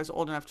Olympics that I was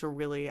old enough to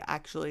really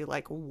actually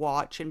like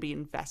watch and be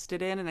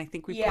invested in. And I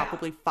think we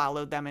probably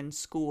followed them in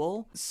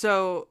school.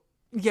 So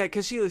yeah,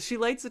 because she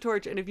lights the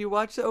torch, and if you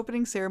watch the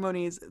opening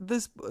ceremonies,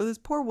 this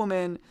poor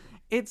woman,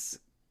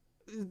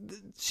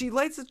 she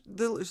lights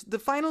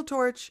the final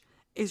torch.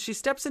 Is she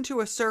steps into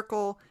a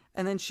circle,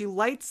 and then she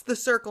lights the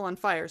circle on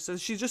fire. So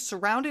she's just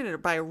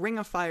surrounded by a ring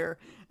of fire,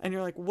 and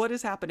you're like, what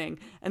is happening?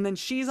 And then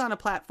she's on a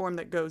platform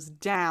that goes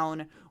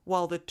down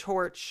while the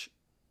torch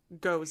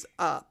goes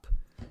up.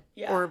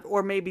 Yeah.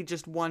 Or maybe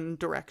just one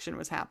direction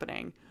was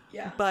happening.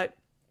 Yeah. But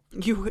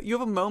you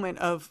have a moment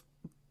of,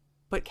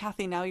 but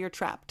Kathy, now you're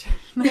trapped.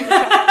 Get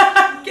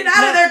out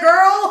of there,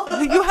 girl!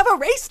 You have a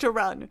race to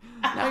run.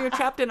 Now you're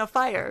trapped in a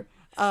fire.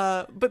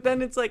 But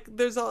then it's like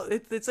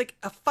it's like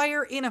a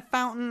fire in a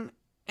fountain,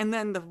 and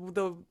then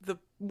the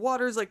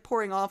water's like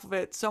pouring off of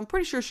it. So I'm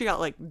pretty sure she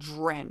got like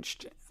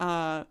drenched.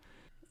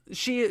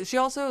 She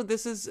also,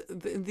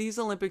 these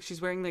Olympics,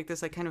 she's wearing like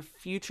this like kind of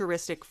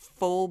futuristic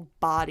full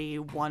body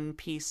one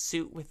piece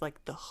suit with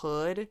like the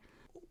hood.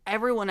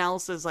 Everyone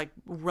else is like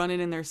running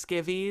in their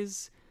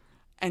skivvies,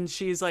 and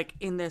she's like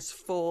in this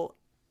full.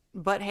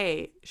 But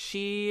hey,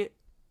 she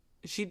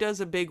does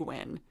a big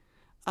win.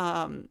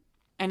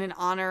 And in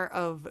honor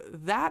of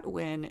that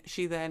win,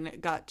 she then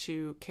got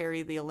to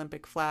carry the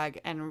Olympic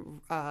flag and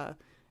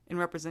in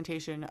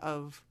representation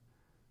of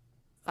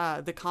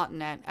the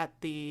continent at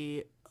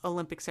the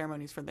Olympic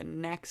ceremonies for the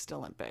next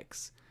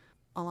Olympics,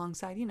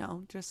 alongside,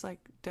 just like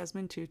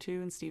Desmond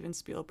Tutu and Steven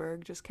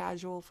Spielberg, just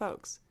casual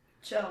folks.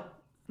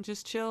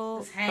 Just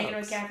chill. Just hanging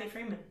folks. with Kathy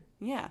Freeman.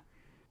 Yeah.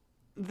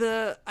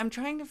 I'm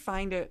trying to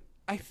find it.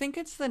 I think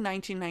it's the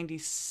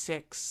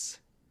 1996.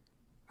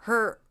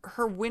 Her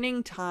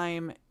winning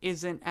time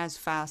isn't as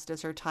fast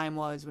as her time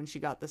was when she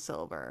got the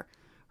silver.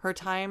 Her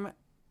time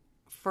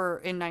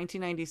in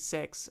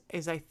 1996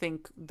 is, I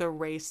think, the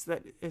race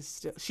that is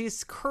still...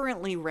 She's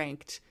currently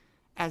ranked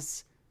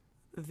as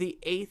the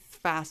 8th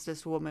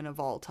fastest woman of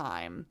all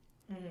time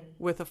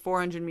with a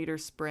 400-meter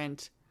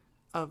sprint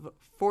of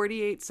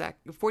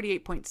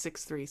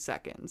 48.63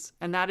 seconds.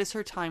 And that is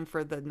her time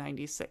for the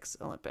 96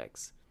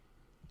 Olympics.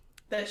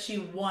 That she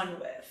won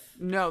with.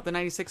 No, the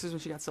 96 is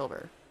when she got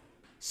silver.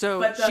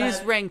 So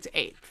she's ranked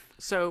 8th.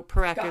 So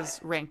Perec is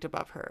ranked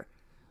above her.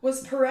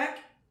 Was Perec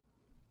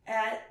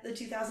at the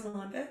 2000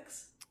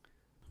 Olympics?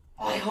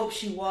 Oh, I hope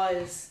she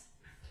was.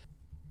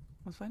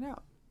 Let's find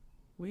out.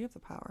 We have the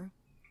power.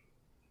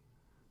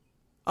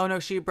 Oh no,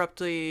 she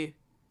abruptly.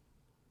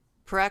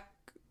 Perec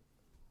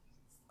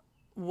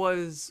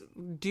was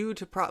due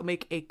to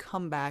make a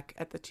comeback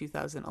at the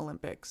 2000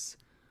 Olympics,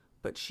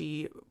 but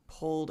she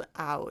pulled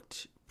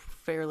out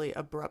fairly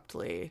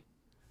abruptly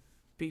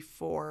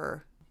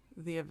before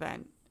the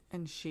event.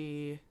 And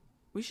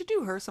we should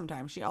do her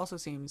sometime. She also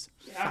seems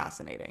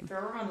fascinating.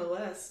 Throw her on the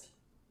list.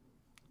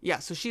 Yeah,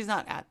 so she's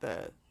not at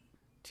the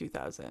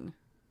 2000.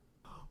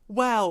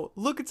 Wow,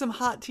 look at some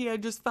hot tea I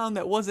just found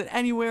that wasn't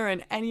anywhere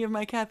in any of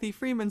my Kathy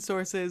Freeman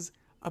sources.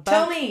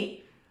 Tell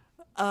me!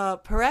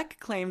 Perec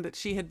claimed that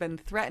she had been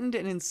threatened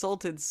and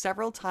insulted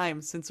several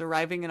times since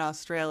arriving in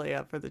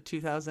Australia for the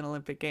 2000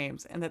 Olympic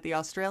Games, and that the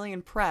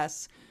Australian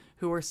press,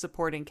 who were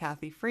supporting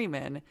Kathy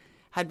Freeman,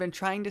 had been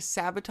trying to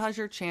sabotage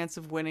her chance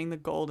of winning the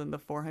gold in the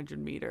 400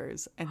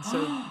 meters. And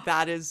so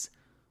that is...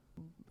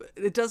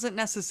 It doesn't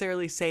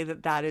necessarily say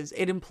that is...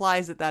 It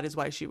implies that is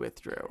why she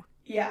withdrew.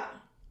 Yeah.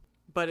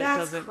 But it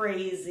That's doesn't...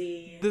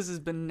 crazy. This is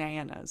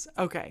bananas.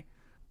 Okay.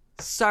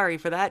 Sorry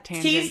for that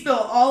tangent. Tea spill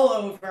all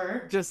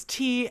over. Just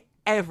tea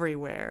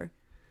everywhere.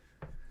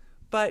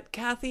 But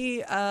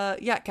Kathy,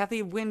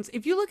 Kathy wins.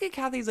 If you look at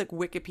Kathy's like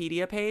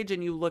Wikipedia page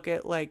and you look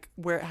at like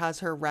where it has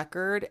her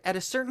record, at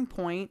a certain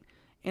point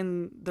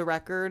in the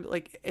record,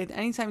 like at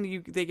any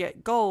time they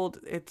get gold,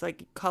 it's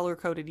like color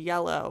coded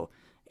yellow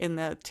in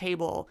the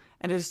table,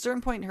 and at a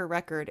certain point in her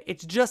record,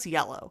 it's just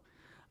yellow.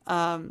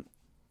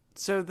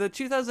 So the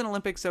 2000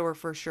 Olympics were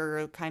for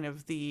sure kind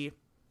of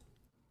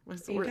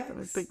what's the word that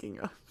I'm thinking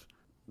of?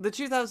 The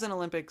 2000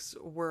 Olympics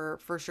were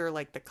for sure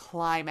like the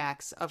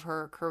climax of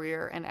her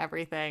career and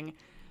everything.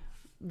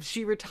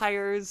 She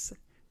retires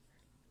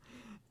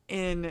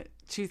in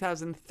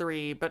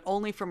 2003, but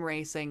only from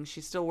racing.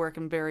 She's still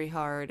working very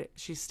hard.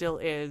 She still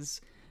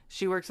is.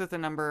 She works with a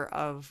number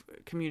of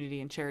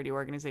community and charity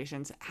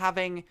organizations,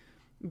 having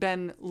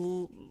been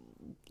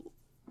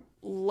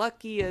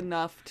lucky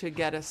enough to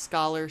get a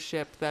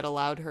scholarship that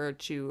allowed her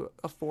to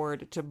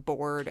afford to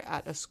board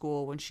at a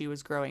school when she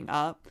was growing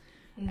up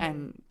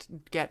and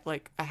get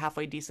like a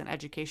halfway decent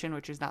education,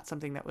 which is not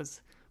something that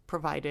was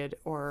provided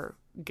or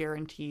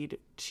guaranteed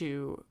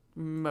to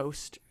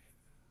most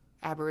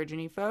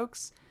Aborigine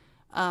folks.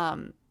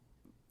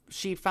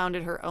 She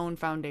founded her own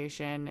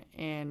foundation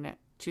in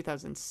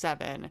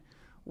 2007,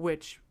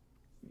 which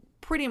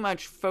pretty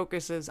much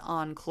focuses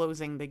on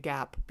closing the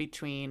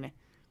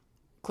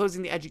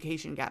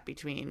education gap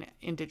between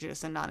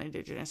Indigenous and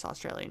non-Indigenous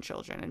Australian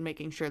children, and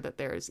making sure that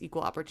there is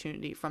equal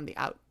opportunity from the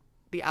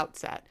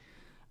outset,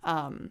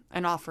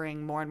 and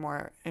offering more and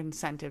more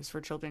incentives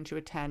for children to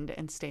attend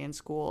and stay in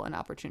school and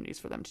opportunities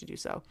for them to do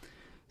so.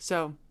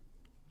 So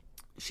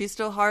she's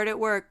still hard at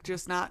work,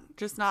 just not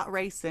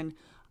racing.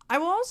 I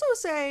will also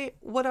say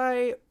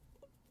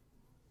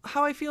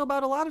how I feel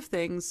about a lot of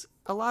things,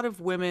 a lot of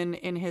women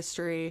in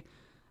history.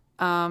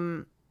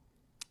 When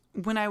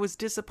I was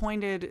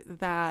disappointed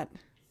that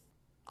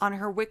on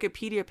her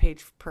Wikipedia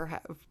page,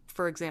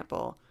 for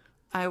example,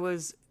 I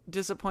was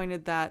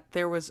disappointed that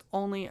there was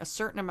only a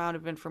certain amount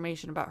of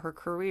information about her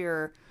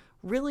career,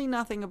 really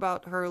nothing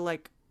about her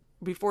like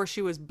before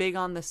she was big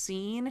on the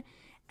scene,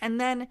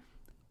 and then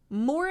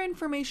more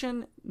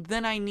information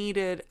than I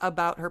needed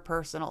about her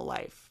personal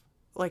life,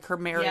 like her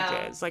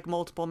marriages, like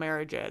multiple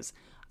marriages.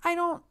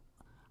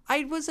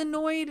 I was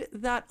annoyed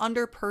that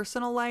under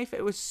personal life,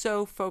 it was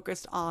so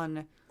focused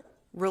on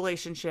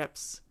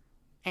relationships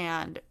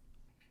and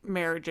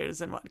marriages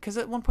and what, because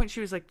at one point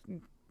she was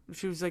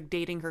like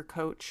dating her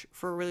coach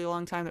for a really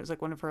long time. That was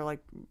like one of her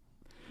like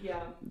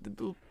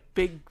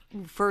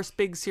first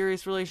big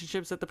serious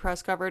relationships that the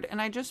press covered.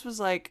 And I just was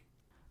like,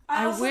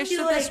 I wish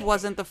that this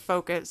wasn't the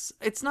focus.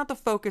 It's not the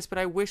focus, but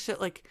I wish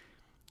that like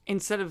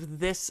instead of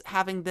this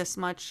having this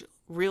much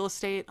real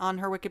estate on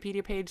her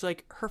Wikipedia page,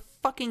 like her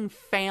fucking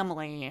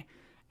family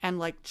and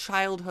like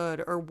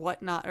childhood or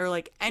whatnot, or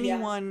like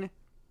anyone.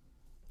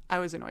 I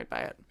was annoyed by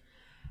it.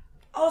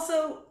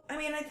 Also, I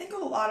mean, I think a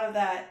lot of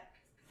that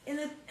in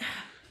the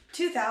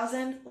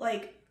 2000,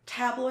 like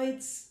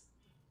tabloids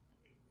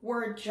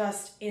were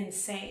just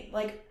insane.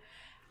 Like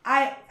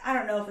I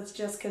don't know if it's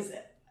just because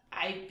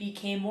I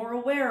became more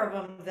aware of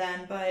them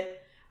then,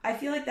 but I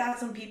feel like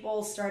that's when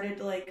people started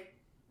to like,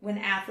 when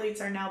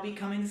athletes are now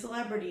becoming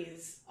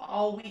celebrities,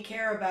 all we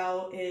care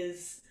about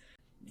is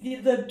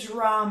the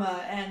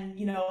drama and,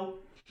 you know,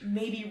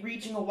 maybe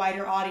reaching a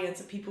wider audience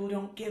of people who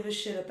don't give a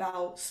shit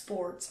about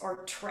sports or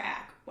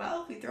track.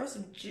 Well, we throw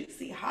some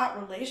juicy, hot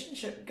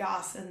relationship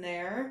goss in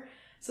there.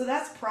 So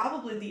that's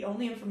probably the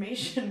only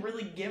information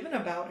really given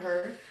about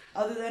her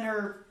other than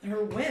her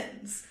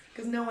wins,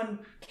 because no one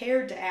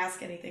cared to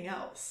ask anything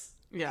else.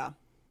 Yeah.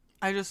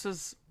 I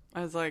was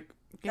like,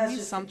 give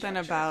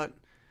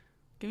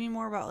me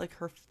more about like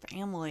her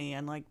family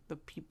and like the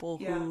people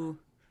who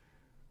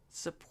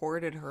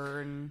supported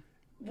her. And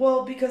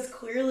well, because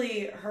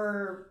clearly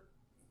her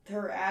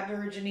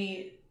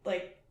Aborigine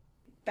like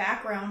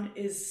background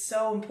is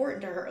so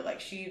important to her.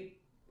 Like she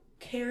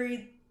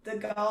carried the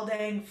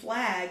Galdang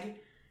flag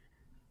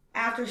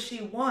after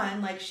she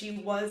won. Like she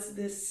was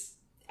this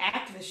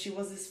activist, she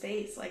was this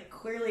face. Like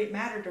clearly it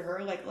mattered to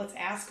her. Like let's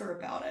ask her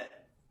about it.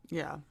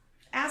 Yeah.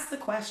 Ask the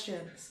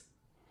questions.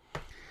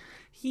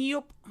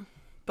 Yup.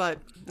 But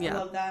yeah, I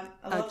love that.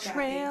 I love a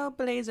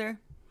trailblazer.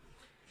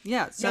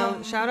 Yeah. So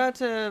Yeah. shout out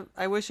to.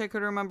 I wish I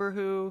could remember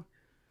who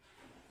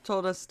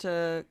told us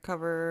to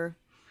cover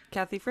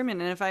Kathy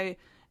Freeman, and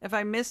if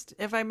I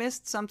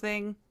missed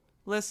something,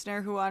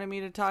 listener who wanted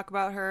me to talk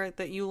about her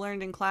that you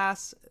learned in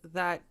class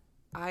that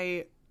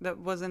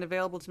wasn't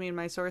available to me in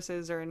my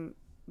sources or in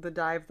the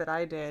dive that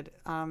I did,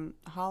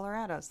 holler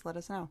at us. Let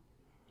us know.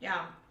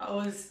 Yeah, I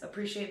always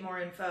appreciate more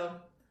info.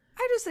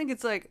 I just think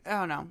it's like, I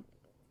don't know.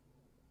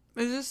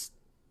 It's just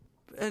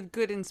a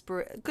good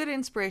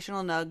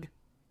inspirational nug.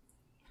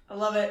 I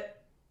love it.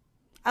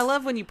 I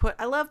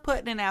love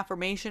putting an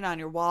affirmation on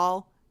your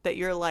wall that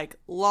you're like,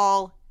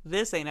 lol,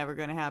 this ain't ever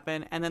gonna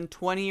happen. And then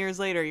 20 years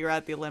later, you're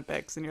at the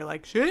Olympics and you're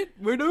like, shit,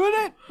 we're doing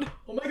it.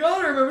 Oh my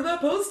god, I remember that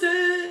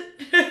Post-it.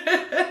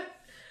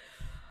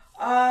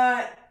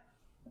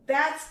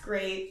 That's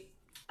great.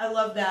 I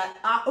love that.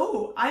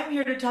 I'm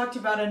here to talk to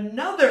you about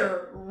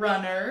another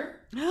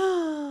runner.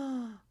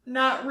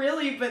 Not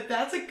really, but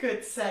that's a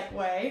good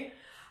segue.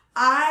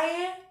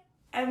 I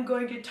am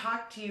going to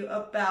talk to you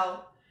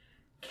about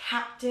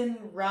Captain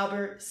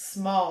Robert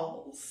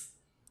Smalls.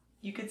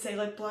 You could say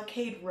like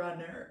blockade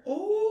runner.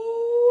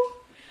 Ooh.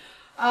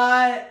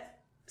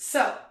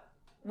 So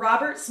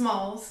Robert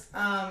Smalls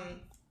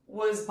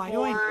was Why born.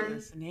 do I know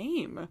his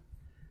name?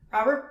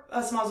 Robert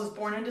Smalls was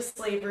born into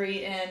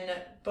slavery in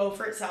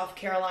Beaufort, South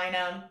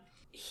Carolina.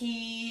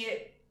 He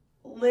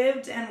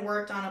lived and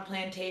worked on a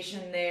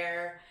plantation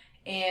there,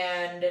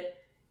 and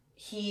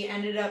he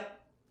ended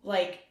up,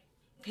 like,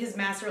 his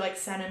master, like,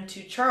 sent him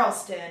to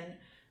Charleston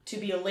to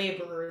be a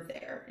laborer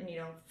there. And, you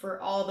know,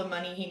 for all the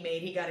money he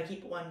made, he got to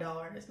keep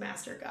 $1, and his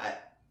master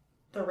got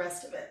the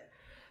rest of it.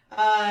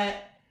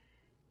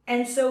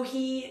 And so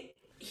he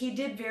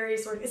did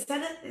various work. It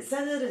said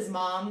that his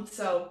mom,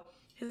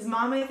 his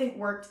mom, I think,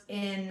 worked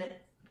in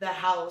the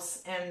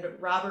house, and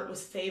Robert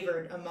was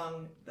favored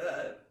among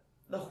the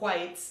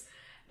whites,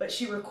 but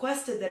she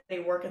requested that they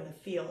work in the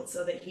field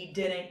so that he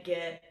didn't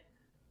get,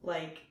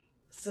 like,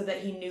 so that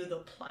he knew the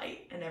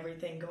plight and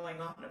everything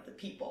going on of the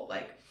people.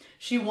 Like,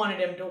 she wanted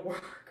him to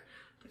work,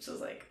 which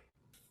was like,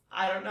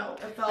 I don't know.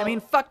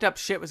 Fucked up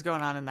shit was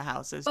going on in the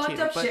houses too. Fucked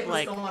up shit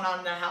like, was going on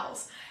in the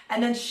house.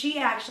 And then she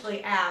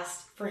actually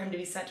asked for him to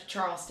be sent to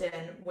Charleston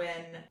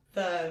when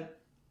the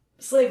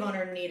slave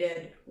owner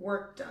needed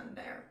work done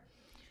there.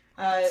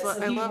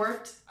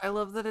 Worked. I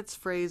love that it's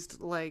phrased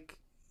like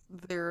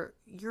you're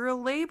a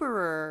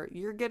laborer.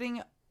 You're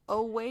getting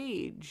a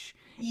wage.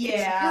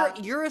 Yeah.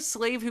 You're a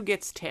slave who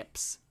gets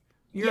tips.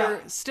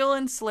 You're still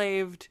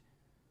enslaved.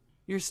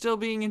 You're still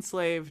being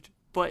enslaved,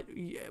 but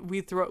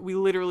we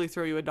literally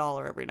throw you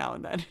 $1 every now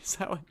and then.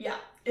 So yeah,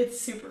 it's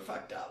super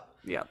fucked up.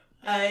 Yeah.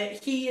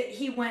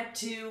 He went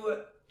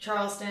to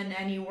Charleston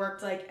and he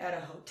worked like at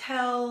a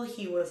hotel.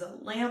 He was a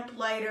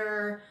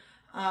lamplighter,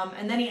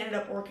 and then he ended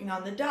up working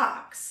on the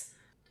docks.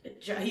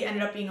 He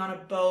ended up being on a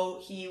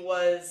boat. He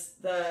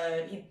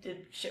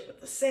did shit with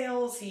the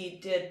sails. He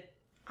did,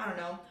 I don't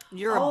know.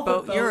 You're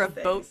a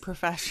boat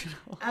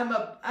professional. I'm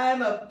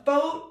a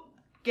boat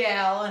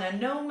gal and I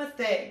know my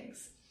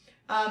things.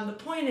 The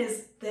point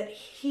is that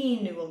he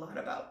knew a lot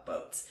about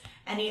boats,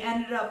 and he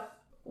ended up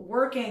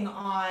working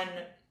on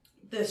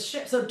this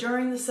ship. So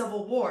during the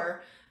Civil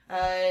War,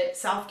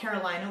 South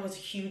Carolina was a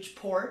huge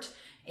port,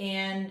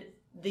 and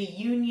the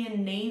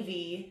Union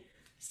Navy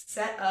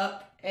set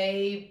up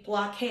a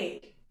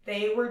blockade.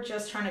 They were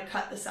just trying to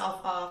cut the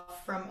South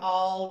off from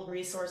all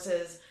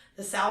resources.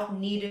 The South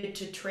needed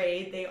to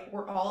trade. They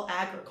were all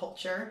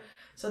agriculture,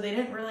 so they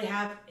didn't really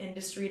have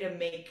industry to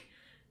make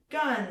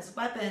guns,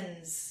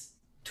 weapons,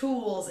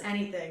 tools,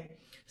 anything.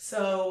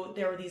 So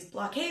there were these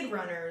blockade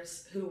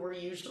runners who were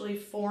usually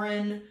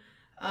foreign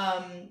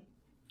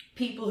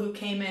people who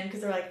came in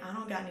because they're like, I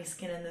don't got any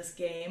skin in this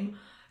game.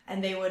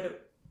 And they would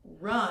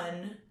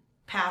run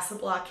past the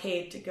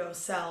blockade to go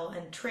sell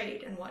and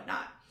trade and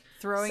whatnot.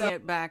 Throwing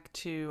it back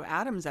to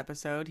Adam's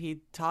episode,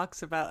 he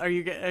talks about.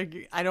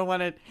 I don't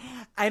want to.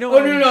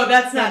 No,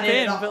 that's not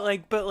it.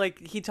 But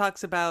he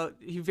talks about.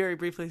 He very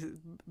briefly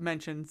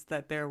mentions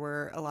that there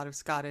were a lot of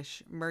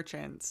Scottish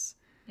merchants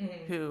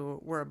who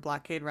were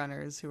blockade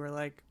runners who were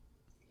like,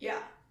 yeah,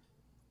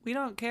 we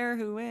don't care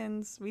who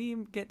wins. We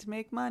get to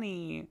make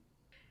money.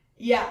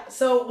 Yeah.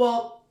 So,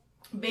 well,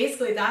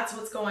 basically that's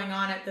what's going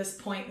on at this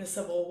point in the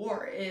Civil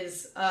War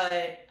is,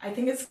 I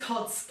think it's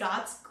called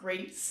Scott's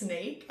Great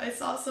Snake. I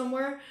saw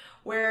somewhere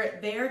where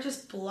they're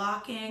just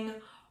blocking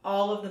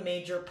all of the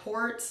major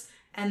ports,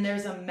 and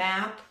there's a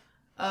map,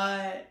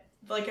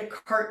 like a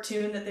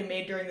cartoon that they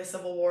made during the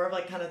Civil War of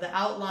like kind of the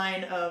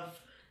outline of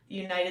the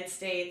United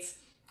States,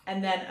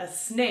 and then a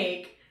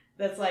snake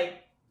that's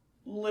like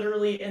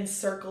literally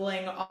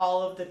encircling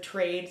all of the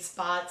trade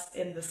spots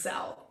in the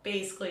South,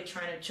 basically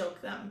trying to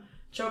choke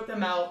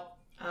them out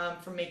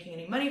from making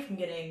any money, from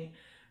getting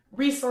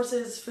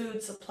resources,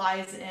 food,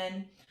 supplies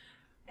in.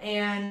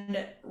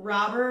 And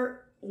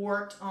Robert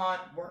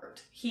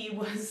he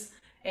was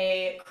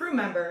a crew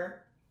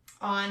member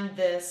on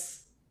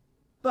this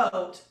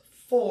boat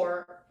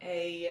for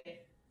a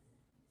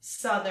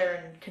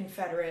Southern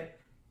Confederate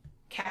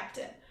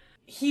captain.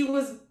 He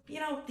was,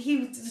 he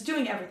was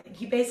doing everything.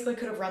 He basically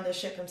could have run the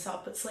ship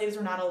himself, but slaves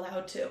were not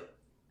allowed to.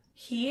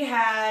 He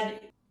had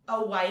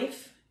a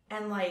wife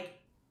and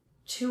like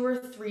 2 or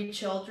 3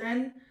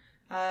 children.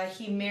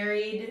 He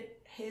married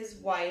his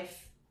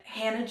wife,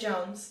 Hannah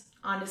Jones,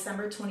 on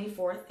December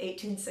 24th,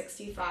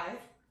 1865.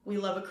 We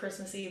love a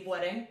Christmas Eve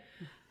wedding.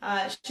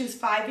 She was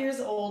 5 years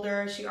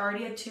older. She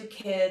already had 2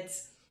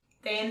 kids.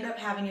 They ended up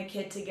having a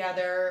kid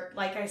together.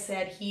 Like I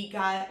said, he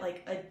got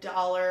like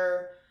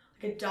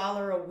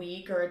 $1 a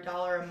week or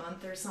 $1 a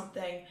month or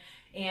something.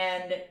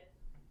 And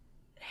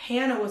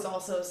Hannah was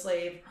also a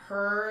slave.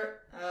 Her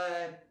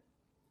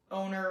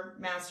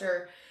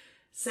master,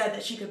 said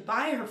that she could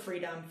buy her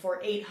freedom for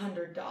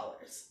 $800.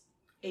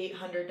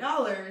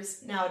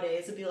 $800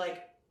 nowadays would be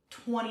like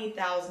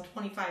 $20,000,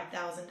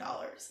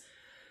 $25,000.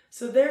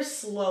 So they're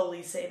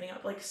slowly saving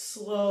up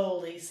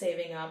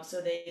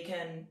so they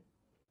can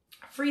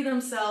free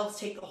themselves,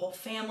 take the whole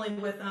family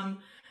with them.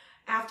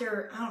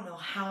 After, I don't know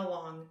how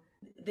long,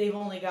 they've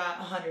only got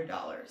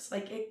 $100.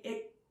 Like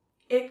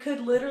it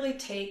could literally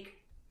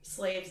take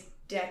slaves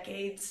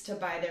decades to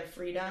buy their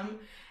freedom.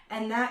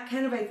 And that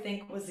kind of, I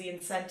think, was the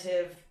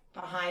incentive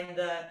behind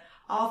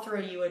I'll throw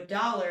you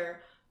 $1.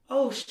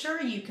 Oh,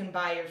 sure, you can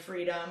buy your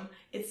freedom.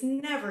 It's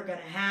never going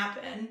to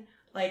happen.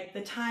 Like,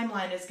 the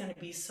timeline is going to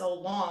be so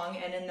long.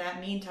 And in that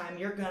meantime,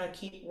 you're going to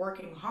keep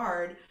working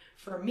hard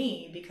for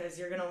me because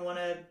you're going to want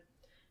to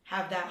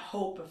have that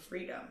hope of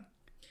freedom.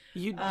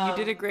 You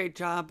did a great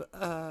job.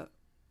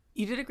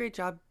 You did a great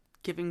job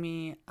giving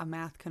me a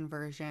math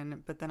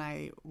conversion, but then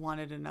I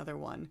wanted another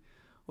one,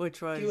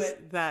 which was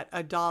that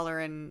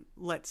 $1 in,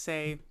 let's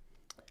say,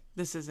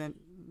 this isn't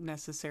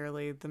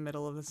necessarily the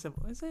middle of the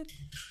Civil, is it?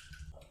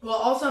 Well,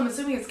 also, I'm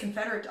assuming it's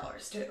Confederate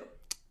dollars, too.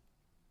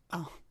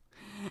 Oh,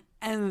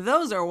 and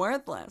those are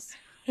worthless.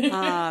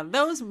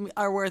 Those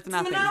are worth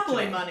nothing.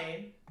 Monopoly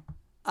money.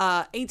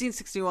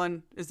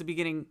 1861 is the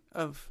beginning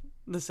of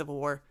the Civil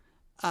War.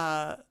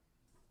 $1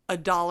 in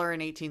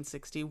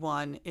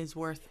 1861 is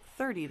worth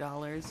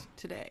 $30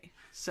 today.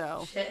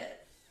 So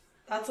shit,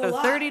 that's a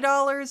lot.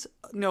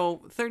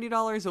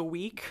 $30 a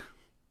week.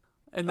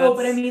 And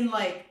but I mean,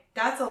 like,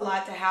 that's a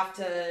lot to have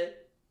to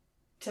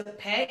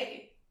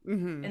pay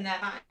in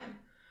that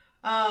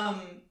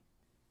time.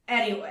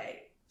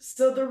 Anyway,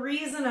 so the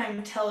reason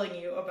I'm telling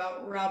you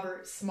about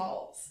Robert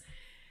Smalls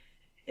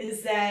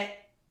is that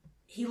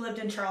he lived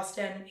in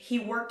Charleston. He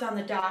worked on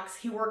the docks.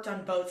 He worked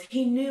on boats.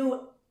 He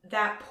knew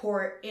that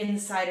port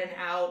inside and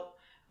out.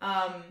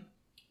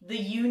 The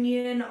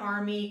Union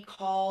Army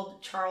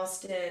called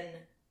Charleston,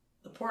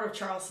 the port of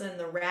Charleston,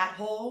 the rat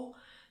hole,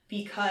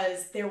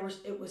 because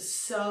it was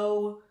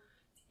so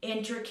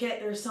intricate.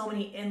 There were so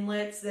many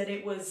inlets that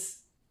it was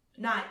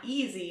not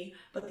easy,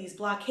 but these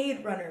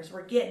blockade runners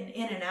were getting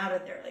in and out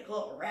of there like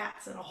little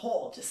rats in a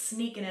hole, just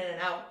sneaking in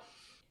and out.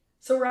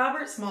 So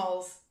Robert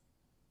Smalls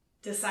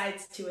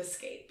decides to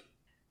escape.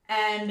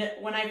 And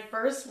when I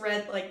first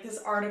read like this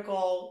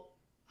article,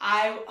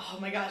 oh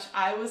my gosh,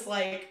 I was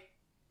like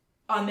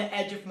on the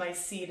edge of my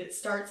seat. It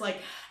starts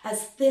like,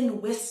 as thin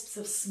wisps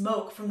of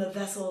smoke from the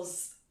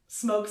vessel's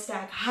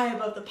smokestack high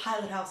above the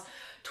pilot house,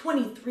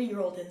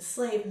 23-year-old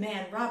enslaved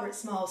man Robert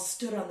Smalls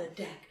stood on the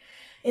deck.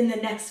 In the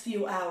next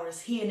few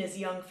hours, he and his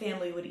young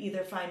family would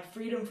either find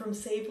freedom from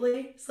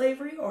slavery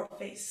or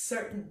face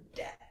certain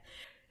death.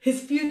 His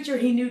future,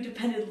 he knew,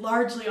 depended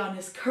largely on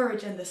his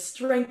courage and the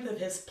strength of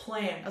his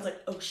plan. I was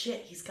like, oh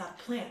shit, he's got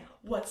a plan.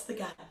 What's the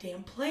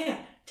goddamn plan?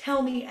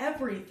 Tell me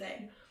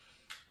everything.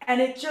 And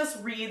it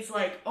just reads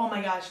like, oh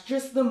my gosh,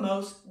 just the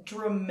most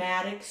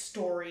dramatic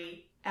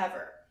story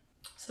ever.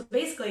 So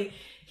basically,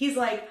 he's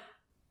like,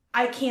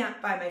 I can't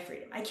buy my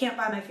freedom. I can't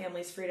buy my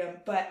family's freedom,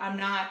 but I'm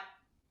not,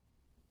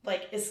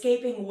 like,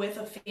 escaping with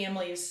a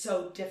family is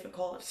so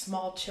difficult.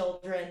 Small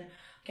children.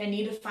 Like, I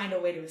need to find a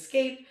way to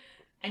escape.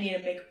 I need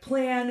to make a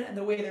plan. And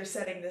the way they're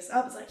setting this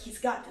up is like, he's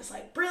got this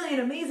like brilliant,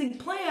 amazing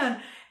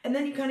plan. And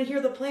then you kind of hear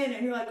the plan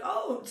and you're like,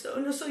 oh,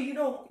 so you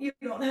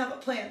don't have a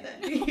plan then,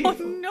 do you? Oh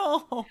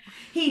no.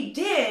 He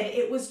did.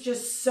 It was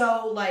just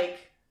so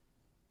like,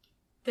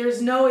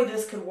 there's no way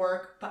this could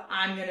work, but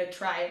I'm going to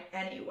try it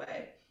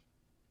anyway.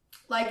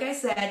 Like I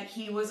said,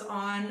 he was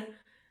on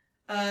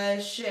a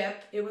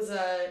ship. It was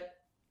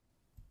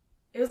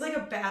like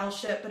a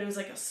battleship, but it was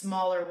like a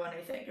smaller one,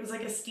 I think. It was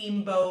like a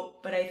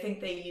steamboat, but I think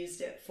they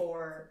used it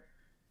for,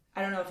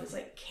 I don't know if it was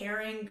like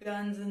carrying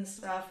guns and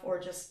stuff or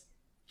just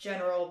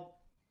general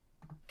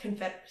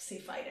Confederacy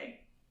fighting.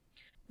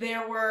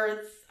 There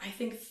were, I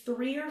think,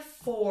 3 or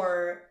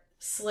 4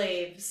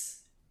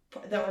 slaves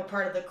that were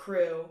part of the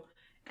crew,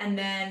 and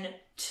then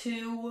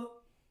 2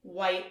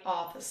 white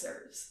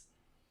officers.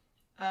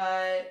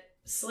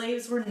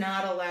 Slaves were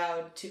not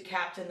allowed to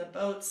captain the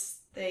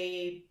boats.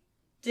 They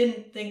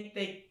didn't think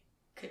they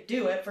could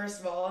do it, first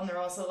of all, and they're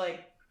also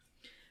like,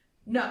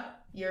 no,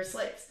 you're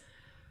slaves.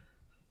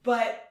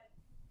 But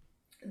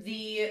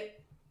the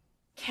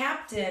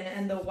captain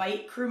and the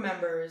white crew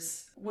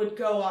members would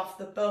go off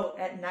the boat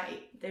at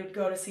night. They would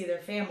go to see their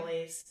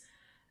families,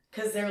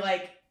 because they're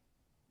like,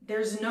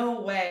 there's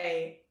no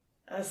way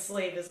a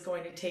slave is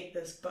going to take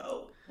this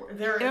boat.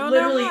 They're I don't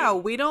literally know how.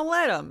 We don't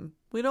let them.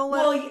 We don't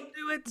let them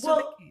do it,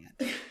 so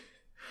they can't.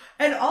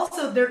 And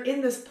also, they're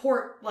in this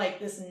port, like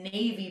this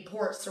Navy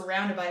port,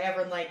 surrounded by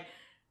everyone. Like,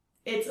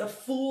 it's a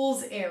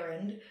fool's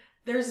errand.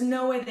 There's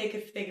no way they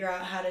could figure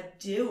out how to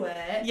do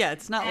it. Yeah,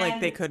 it's not like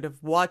they could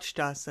have watched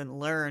us and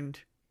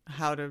learned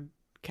how to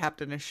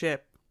captain a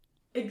ship.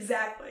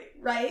 Exactly,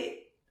 right?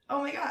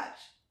 Oh my gosh.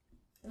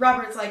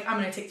 Robert's like, I'm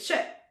gonna take the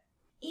ship.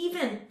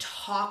 Even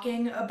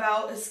talking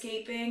about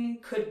escaping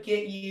could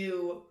get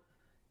you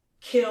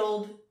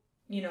killed,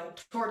 you know,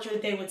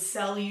 tortured. They would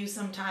sell you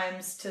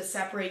sometimes to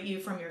separate you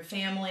from your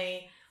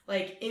family.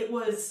 Like, it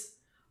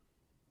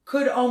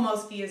could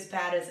almost be as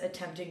bad as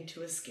attempting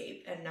to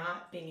escape and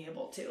not being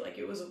able to. Like,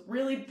 it was a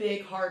really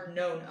big, hard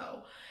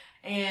no-no.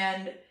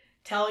 And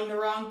telling the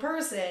wrong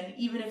person,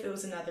 even if it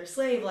was another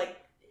slave, like,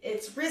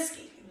 it's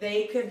risky.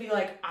 They could be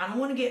like, I don't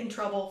want to get in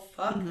trouble.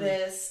 Fuck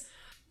this.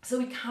 So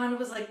he kind of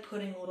was like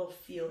putting little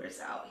feelers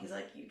out. He's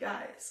like, you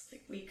guys,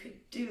 like, we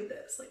could do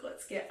this. Like,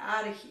 let's get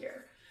out of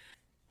here.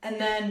 And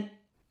then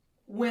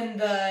when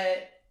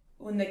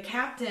the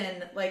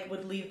captain like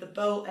would leave the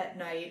boat at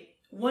night,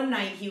 one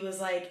night he was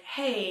like,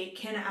 hey,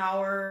 can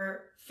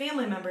our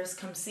family members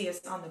come see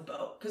us on the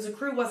boat? Because the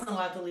crew wasn't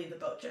allowed to leave the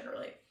boat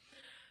generally.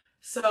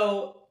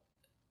 So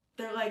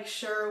they're like,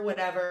 sure,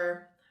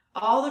 whatever.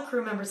 All the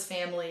crew members'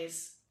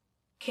 families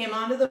came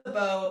onto the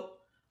boat,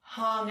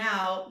 hung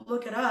out,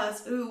 look at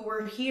us, ooh,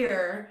 we're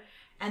here.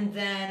 And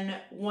then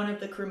one of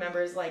the crew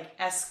members like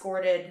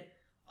escorted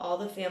all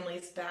the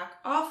families back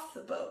off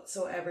the boat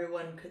so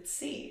everyone could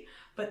see.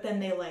 But then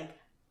they like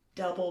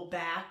double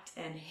backed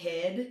and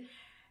hid.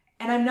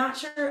 And I'm not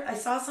sure, I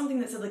saw something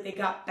that said like they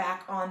got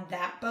back on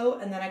that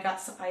boat, and then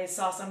I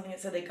saw something that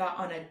said they got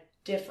on a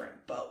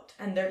different boat.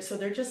 And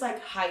they're just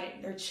like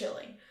hiding, they're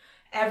chilling.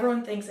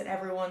 Everyone thinks that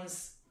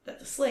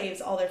the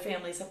slaves, all their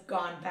families have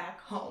gone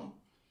back home.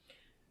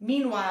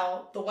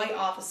 Meanwhile, the white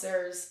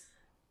officers,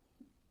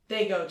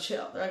 they go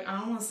chill. They're like, I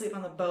don't want to sleep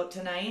on the boat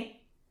tonight.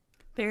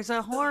 There's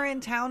a whore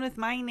in town with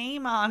my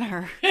name on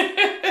her.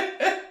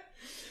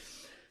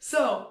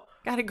 So,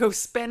 gotta go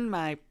spend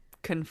my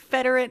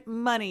Confederate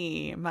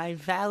money, my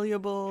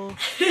valuable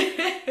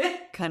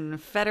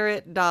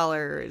Confederate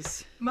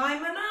dollars. My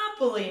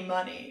Monopoly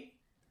money.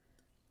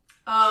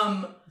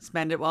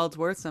 Spend it while it's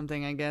worth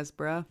something, I guess,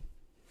 bruh.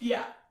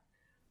 Yeah.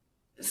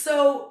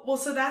 So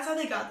that's how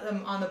they got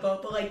them on the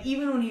boat. But like,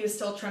 even when he was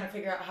still trying to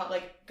figure out how,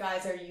 like,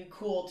 guys, are you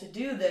cool to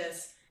do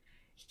this?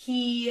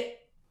 He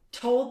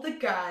told the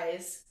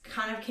guys,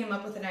 kind of came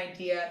up with an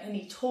idea, and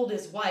he told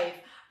his wife.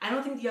 I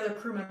don't think the other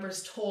crew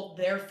members told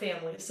their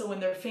families. So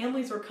when their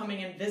families were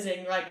coming and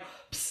visiting, they're like,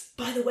 psst,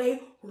 by the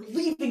way, we're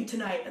leaving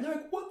tonight. And they're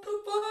like, what the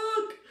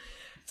fuck?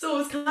 So it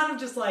was kind of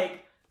just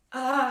like,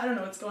 I don't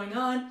know what's going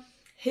on.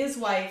 His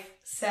wife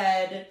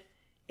said,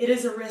 it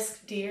is a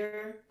risk,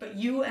 dear, but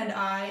you and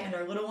I and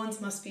our little ones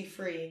must be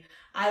free.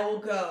 I will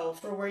go,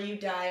 for where you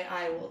die,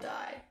 I will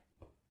die.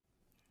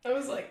 I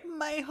was like,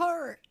 my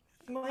heart.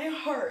 My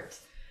heart.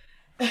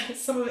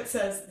 Some of it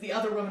says the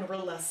other women were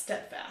less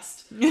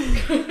steadfast. They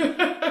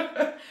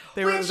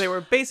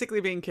were basically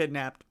being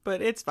kidnapped,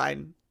 but it's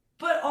fine.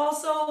 But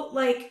also,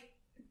 like,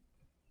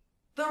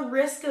 the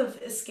risk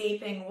of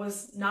escaping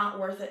was not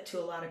worth it to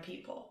a lot of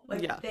people.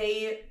 Like, yeah.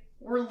 They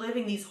were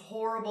living these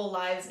horrible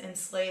lives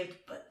enslaved,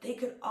 but they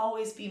could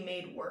always be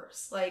made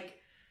worse. Like,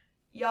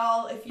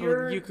 y'all, if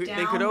you're they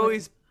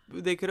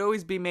could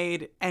always be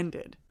made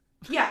ended.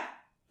 Yeah.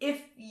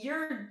 If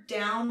you're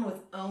down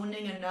with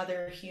owning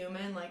another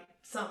human, like,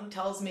 something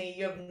tells me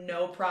you have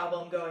no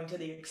problem going to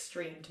the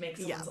extreme to make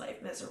someone's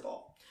life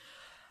miserable.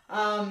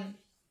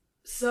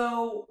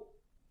 So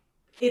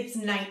it's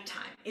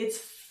nighttime. It's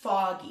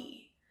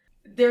foggy.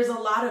 There's a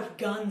lot of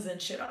guns and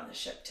shit on the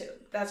ship too.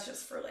 That's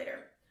just for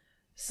later.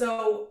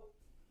 So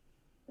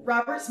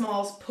Robert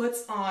Smalls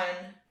puts on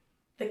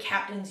the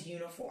captain's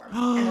uniform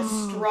and a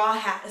straw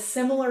hat, a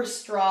similar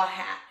straw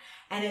hat.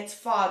 And it's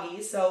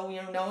foggy, so,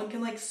 you know, no one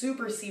can, like,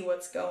 super see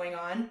what's going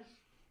on.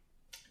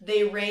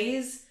 They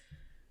raise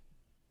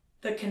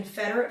the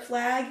Confederate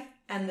flag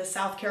and the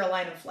South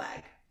Carolina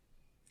flag.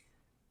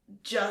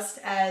 Just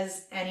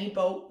as any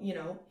boat, you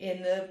know,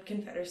 in the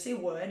Confederacy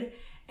would.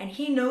 And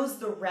he knows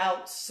the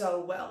route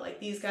so well.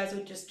 Like, these guys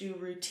would just do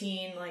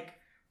routine, like,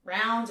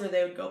 rounds, or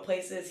they would go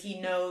places.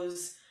 He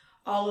knows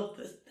all of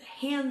the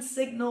hand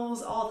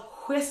signals, all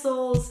the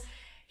whistles.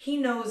 He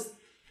knows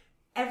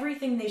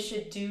everything they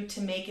should do to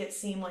make it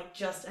seem like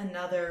just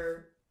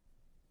another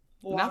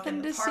walk nothing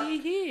in the to park. see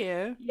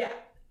here. Yeah.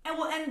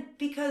 And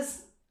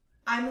because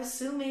I'm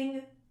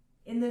assuming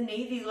in the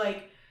Navy,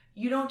 like,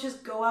 you don't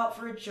just go out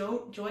for a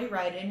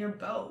joyride in your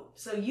boat.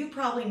 So you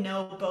probably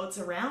know boats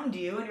around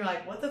you, and you're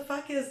like, what the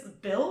fuck is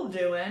Bill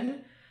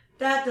doing?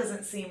 That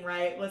doesn't seem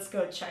right. Let's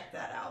go check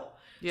that out.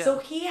 Yeah. So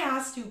he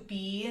has to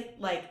be,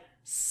 like,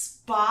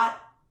 spot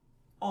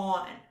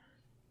on.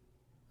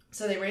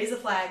 So they raise the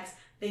flags.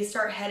 They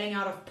start heading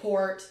out of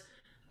port.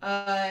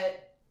 They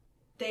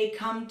they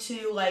come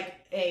to like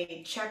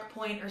a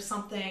checkpoint or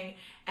something,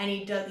 and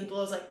he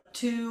blows like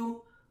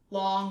 2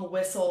 long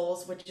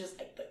whistles, which is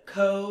like the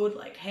code,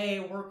 like, hey,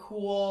 we're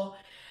cool.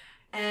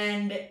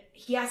 And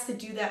he has to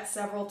do that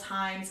several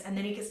times, and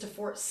then he gets to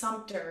Fort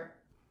Sumter,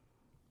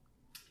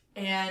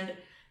 and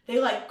they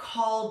like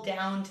call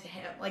down to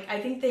him. Like, I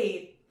think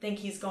they think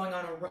he's going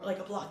on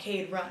a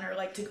blockade run, or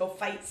like to go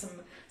fight some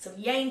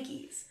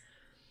Yankees.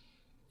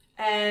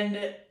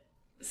 And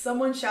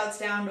someone shouts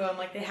down to him,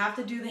 like, they have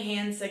to do the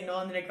hand signal,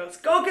 and then it goes,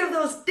 go give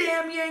those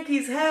damn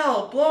Yankees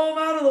hell, blow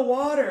them out of the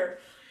water.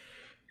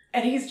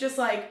 And he's just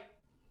like,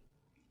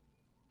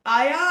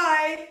 aye,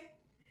 aye.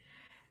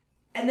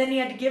 And then he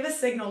had to give a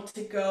signal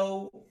to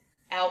go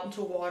out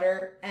into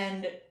water,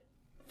 and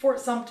Fort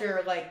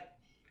Sumter, like,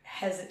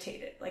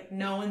 hesitated. Like,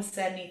 no one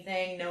said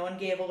anything, no one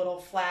gave a little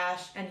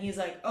flash, and he's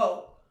like,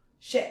 oh,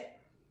 shit.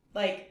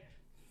 Like,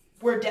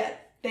 we're dead.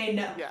 They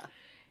know. Yeah.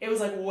 It was,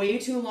 like, way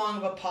too long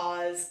of a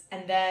pause,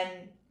 and then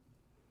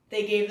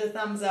they gave the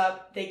thumbs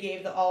up, they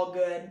gave the all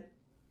good.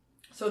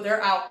 So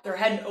they're out, they're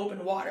heading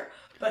open water.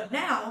 But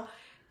now,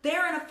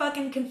 they're in a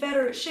fucking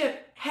Confederate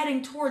ship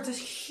heading towards this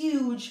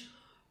huge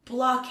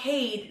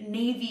blockade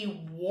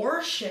Navy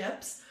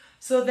warships.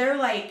 So they're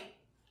like,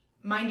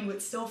 mind you,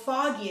 it's still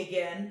foggy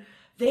again.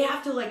 They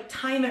have to like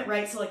time it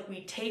right. So like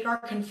we take our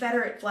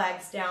Confederate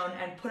flags down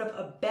and put up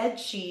a bed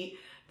sheet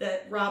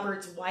that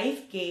Robert's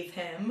wife gave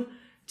him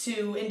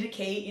to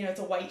indicate, you know, it's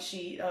a white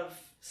sheet of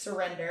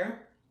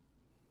surrender.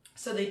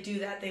 So they do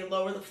that. They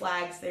lower the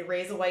flags. They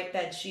raise a white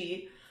bed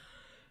sheet.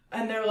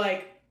 And they're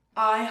like,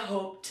 I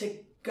hope to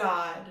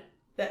God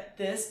that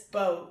this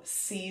boat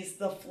sees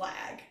the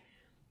flag.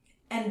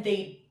 And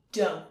they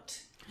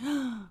don't.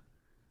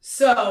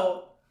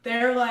 So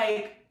they're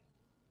like,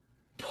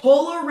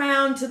 pull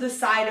around to the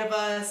side of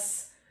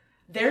us.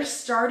 They're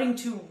starting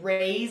to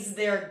raise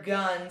their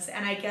guns.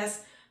 And I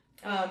guess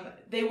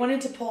they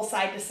wanted to pull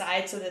side to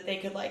side so that they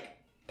could like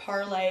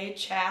parlay,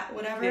 chat,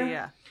 whatever.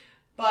 Yeah.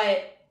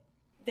 But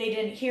they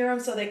didn't hear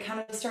them, so they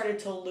kind of started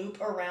to loop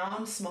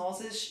around.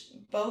 Smalls'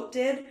 boat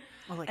did.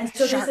 Oh, like and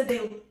so shark. they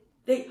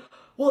said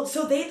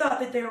so they thought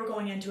that they were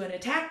going into an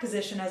attack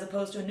position as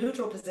opposed to a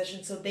neutral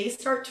position. So they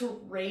start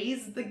to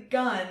raise the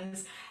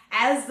guns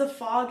as the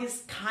fog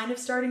is kind of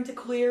starting to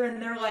clear,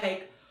 and they're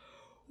like,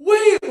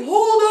 wait,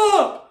 hold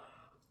up!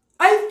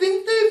 I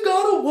think they've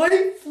got a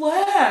white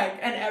flag!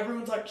 And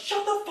everyone's like,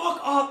 shut the fuck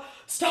up!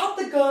 Stop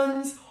the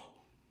guns!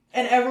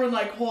 And everyone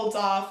like holds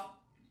off.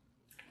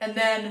 And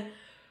then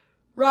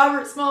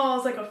Robert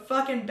Smalls, like a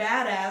fucking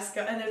badass,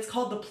 and it's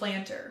called the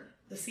Planter,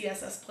 the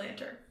CSS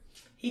Planter.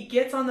 He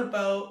gets on the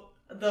boat,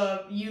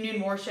 the Union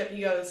warship.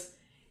 He goes,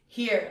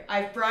 here,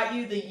 I've brought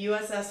you the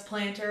USS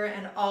Planter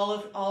and all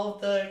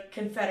of the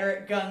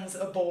Confederate guns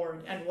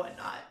aboard and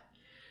whatnot.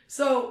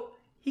 So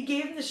he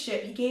gave him the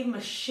shit. He gave him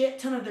a shit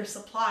ton of their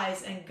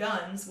supplies and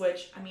guns,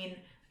 which, I mean,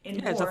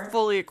 in war, it's a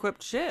fully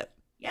equipped ship.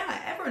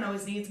 Yeah, everyone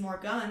always needs more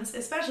guns,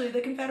 especially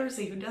the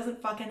Confederacy, who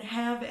doesn't fucking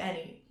have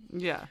any.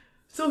 Yeah.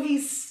 So he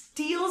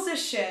steals a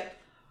ship,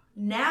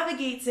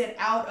 navigates it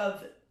out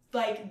of,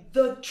 like,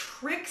 the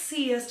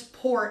trixiest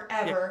port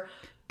ever.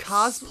 Yeah.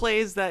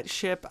 Cosplays that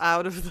ship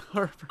out of the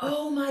harbor.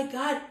 Oh my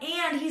god.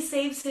 And he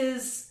saves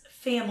his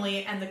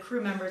family and the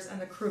crew members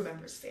and the crew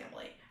members'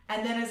 family.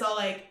 And then is all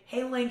like,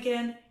 hey,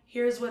 Lincoln,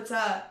 here's what's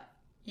up.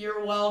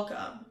 You're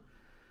welcome.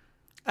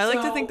 I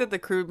like to think that the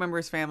crew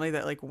members' family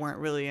that like weren't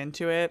really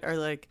into it are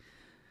like,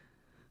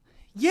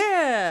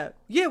 yeah,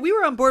 we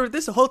were on board with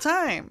this the whole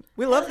time.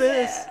 We love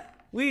this.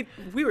 Yeah.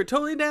 We were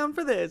totally down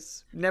for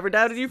this. Never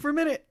doubted you for a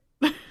minute.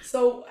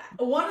 So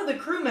one of the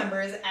crew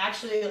members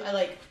actually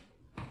like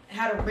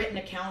had a written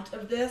account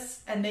of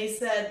this, and they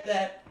said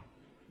that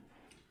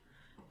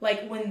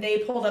like when they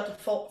pulled up to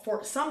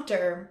Fort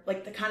Sumter,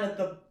 like the kind of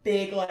the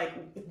big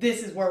like,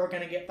 this is where we're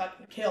gonna get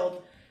fucking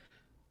killed.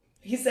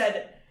 He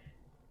said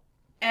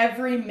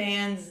every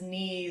man's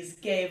knees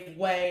gave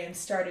way and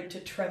started to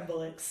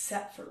tremble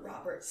except for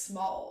Robert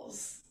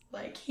Smalls.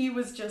 Like he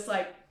was just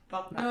like,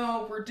 fuck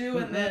no, we're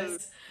doing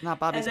this. Not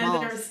Bobby and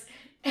Smalls.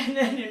 And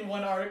then in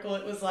one article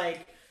it was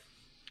like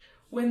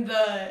when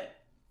the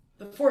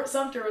Fort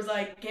Sumter was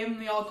like, gave him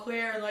the all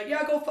clear and like,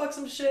 yeah, go fuck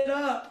some shit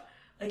up.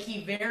 Like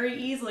he very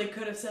easily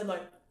could have said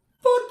like,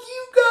 fuck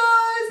you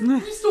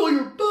guys, you stole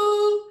your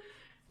boat.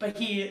 But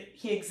he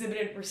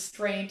exhibited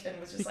restraint and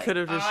was just like, he could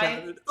have just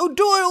shouted,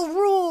 O'Doyle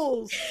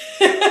rules!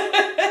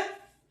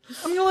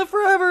 I'm gonna live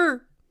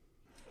forever!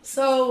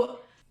 So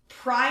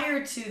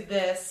prior to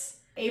this,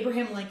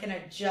 Abraham Lincoln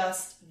had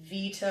just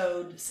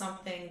vetoed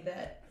something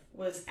that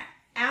was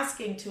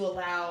asking to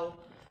allow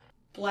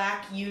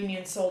Black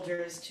Union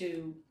soldiers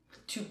to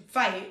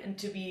fight and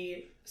to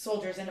be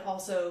soldiers and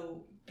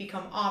also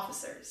become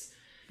officers.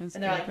 And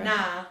they're like,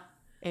 nah.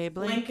 Abe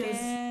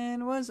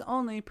Lincoln was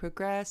only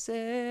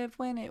progressive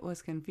when it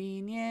was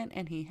convenient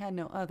and he had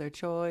no other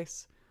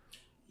choice.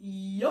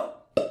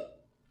 Yup.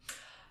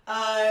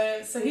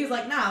 So he's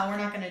like, nah, we're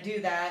not going to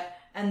do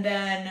that. And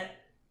then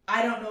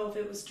I don't know if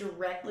it was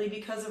directly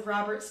because of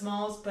Robert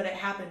Smalls, but it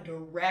happened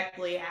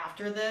directly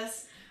after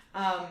this.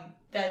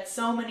 That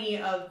so many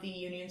of the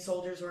Union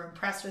soldiers were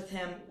impressed with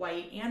him,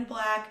 white and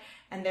black,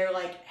 and they're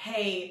like,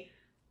 hey,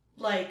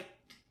 like,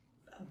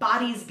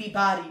 bodies be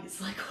bodies.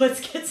 Like, let's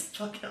get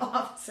some fucking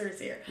officers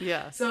here.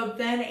 Yeah. So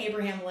then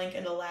Abraham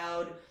Lincoln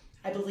allowed,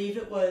 I believe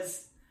it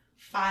was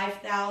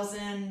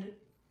 5,000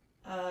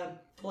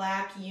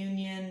 black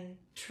Union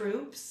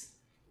troops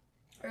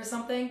or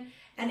something.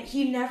 And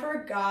he never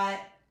got,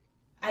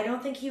 I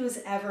don't think he was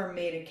ever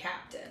made a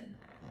captain.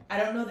 I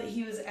don't know that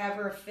he was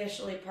ever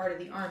officially part of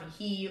the army.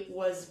 He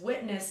was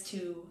witness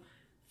to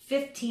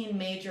 15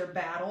 major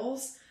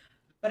battles,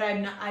 but I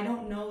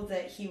don't know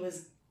that he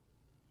was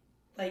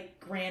like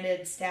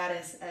granted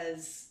status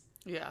as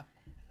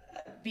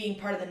being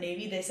part of the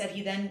Navy. They said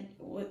he then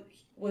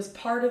was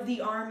part of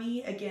the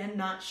army. Again,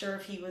 not sure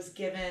if he was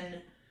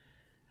given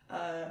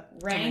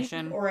rank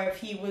Commission. or if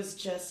he was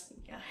just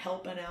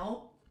helping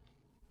out.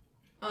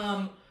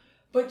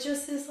 But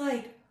just this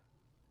like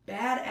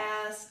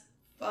badass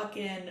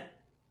fucking,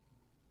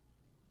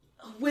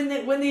 when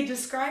they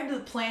described the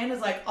plan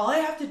as like, all I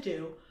have to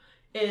do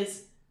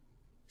is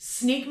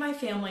sneak my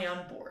family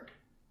on board,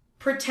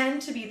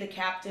 pretend to be the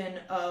captain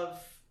of,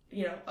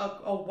 you know,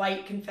 a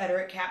white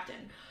Confederate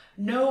captain,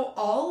 know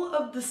all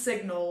of the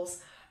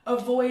signals,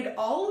 avoid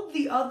all of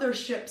the other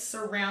ships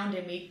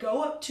surrounding me,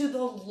 go up to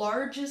the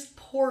largest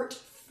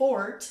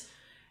fort,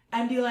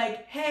 and be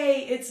like,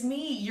 hey, it's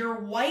me, your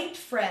white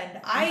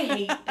friend. I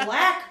hate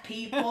black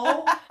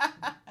people.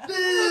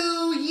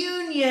 Boo,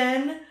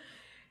 Union.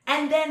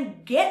 And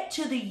then get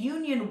to the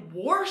Union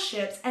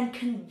warships and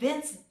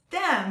convince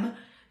them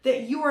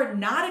that you are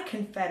not a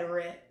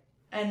Confederate.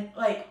 And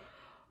like,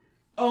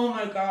 oh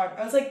my God.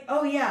 I was like,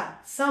 oh yeah,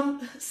 some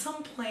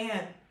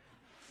plan,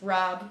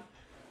 Rob.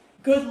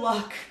 Good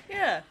luck.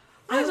 Yeah.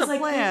 I There's was a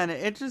like, plan.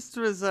 It just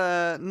was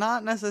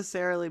not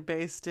necessarily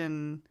based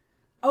in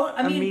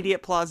I mean,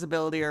 immediate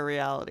plausibility or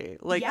reality.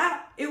 Like,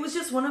 yeah, it was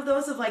just one of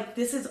those of like,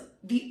 this is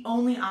the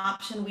only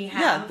option we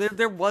have. yeah,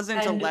 there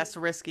wasn't a And- less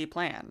risky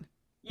plan.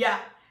 Yeah.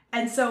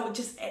 And so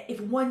just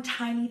if one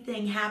tiny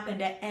thing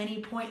happened at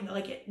any point,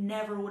 like it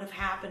never would have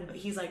happened, but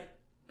he's like,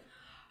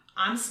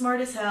 I'm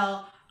smart as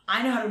hell.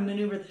 I know how to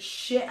maneuver the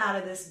shit out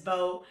of this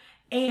boat.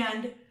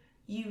 And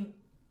you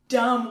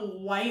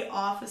dumb white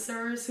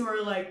officers who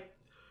are like,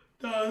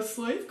 the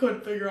slave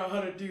couldn't figure out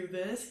how to do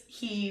this.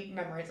 He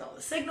memorized all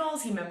the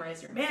signals. He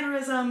memorized your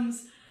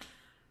mannerisms.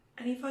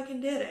 And he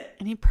fucking did it.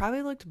 And he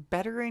probably looked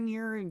better in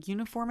your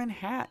uniform and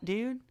hat,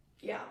 dude.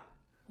 Yeah,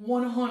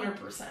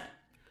 100%.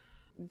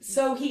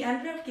 So he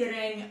ended up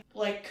getting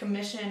like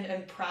commissioned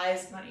and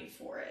prize money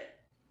for it.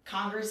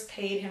 Congress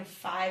paid him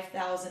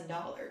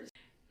 $5,000.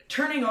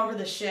 Turning over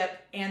the ship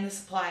and the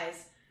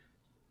supplies,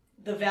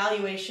 the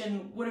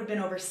valuation would have been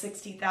over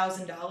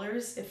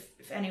 $60,000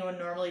 if anyone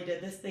normally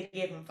did this. They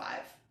gave him $5,000.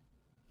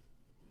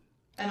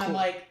 And Cool. I'm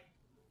like,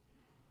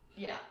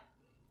 yeah.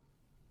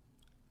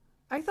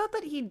 I thought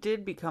that he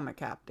did become a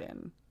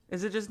captain.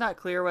 Is it just not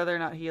clear whether or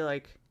not he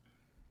like?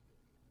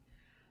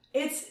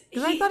 Because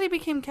I thought he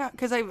became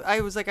because I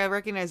was like, I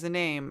recognize the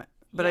name,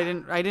 but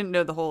Yeah. I didn't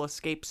know the whole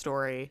escape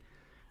story.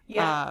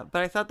 Yeah.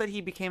 But I thought that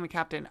he became a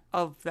captain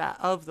of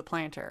the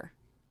planter.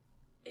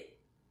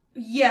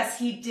 Yes,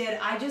 he did.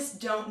 I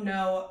just don't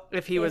know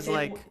If he was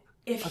like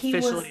if he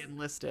officially was,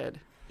 enlisted.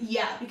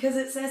 yeah, because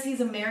it says he's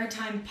a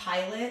maritime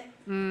pilot.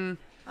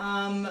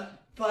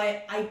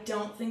 But I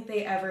don't think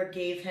they ever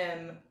gave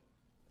him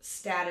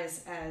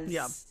status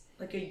as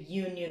like a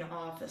Union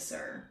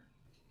officer.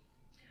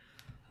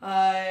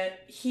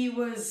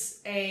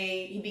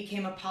 He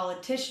became a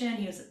politician.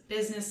 He was a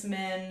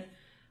businessman,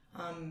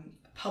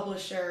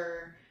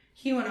 publisher.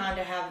 He went on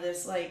to have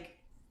this like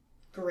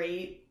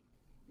great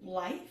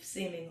life,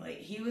 seemingly.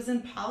 He was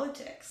in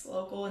politics,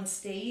 local and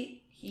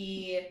state.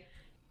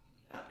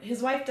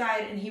 His wife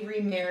died and he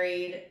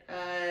remarried.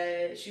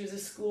 She was a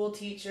school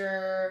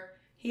teacher.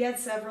 He had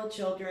several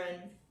children.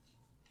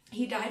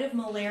 He died of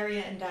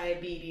malaria and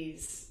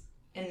diabetes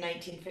in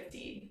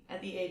 1950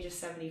 at the age of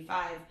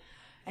 75.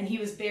 And he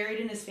was buried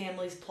in his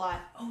family's plot.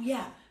 Oh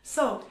yeah.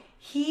 So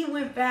he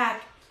went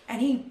back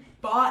and he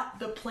bought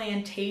the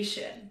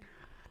plantation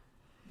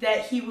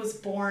that he was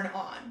born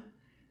on.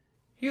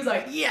 He was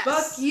like, Yes.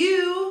 fuck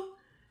you.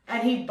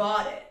 And he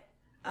bought it.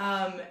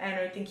 And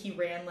I think he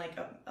ran like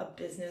a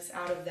business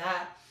out of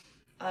that.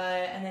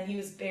 And then he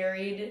was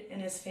buried in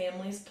his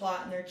family's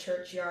plot in their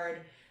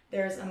churchyard.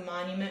 There's a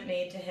monument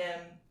made to him.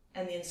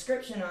 And the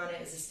inscription on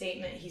it is a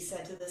statement he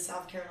said to the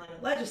South Carolina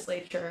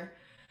legislature.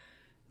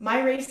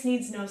 My race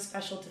needs no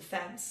special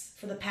defense,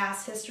 for the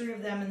past history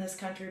of them in this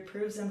country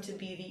proves them to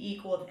be the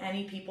equal of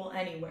any people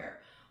anywhere.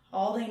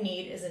 All they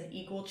need is an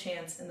equal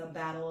chance in the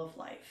battle of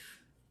life.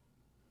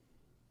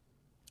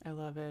 I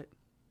love it.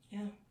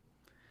 Yeah.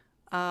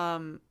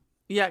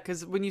 Yeah,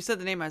 because when you said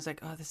the name, I was like,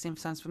 oh, this name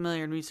sounds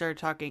familiar. And we started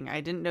talking.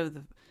 I didn't know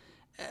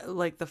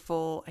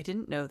I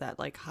didn't know that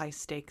like high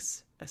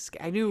stakes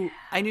escape.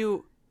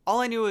 All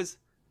I knew was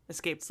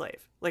escaped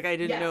slave. Like I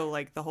didn't know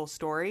like the whole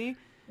story.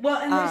 Well,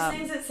 and there's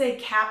things that say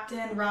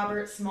Captain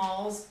Robert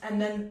Smalls,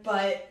 and then,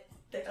 but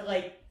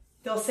like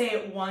they'll say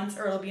it once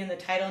or it'll be in the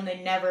title and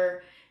they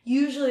never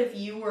usually if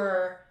you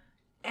were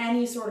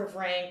any sort of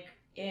rank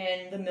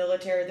in the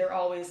military, they're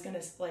always going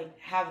to like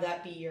have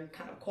that be your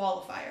kind of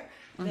qualifier.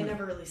 They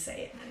never really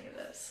say it in any of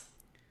this.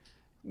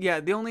 Yeah,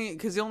 the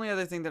only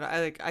other thing that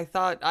I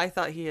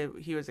thought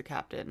he was a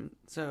captain.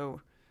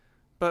 So,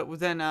 but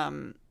then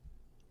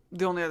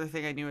the only other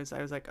thing I knew is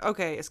I was like,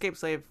 okay, escaped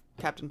slave,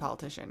 captain,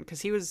 politician,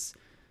 because he was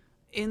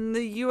in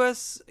the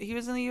U.S.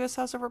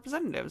 House of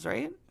Representatives,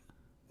 right?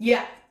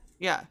 Yeah.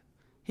 Yeah,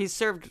 he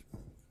served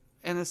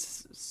in the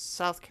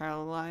South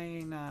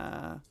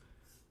Carolina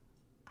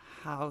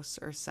House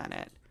or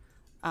Senate,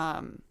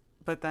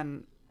 but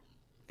then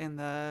in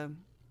the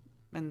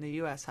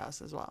U.S.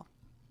 House as well.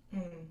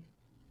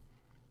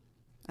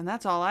 And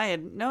that's all I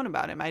had known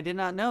about him. I did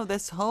not know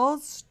this whole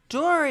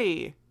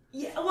story.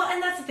 Yeah, well,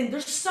 and that's the thing.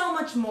 There's so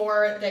much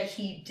more that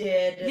he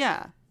did.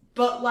 Yeah.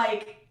 But,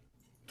 like,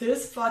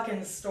 this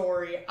fucking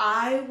story,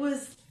 I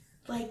was,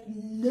 like,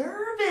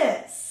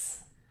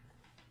 nervous.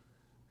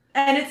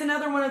 And it's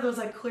another one of those,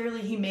 like,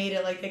 clearly he made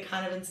it. Like, they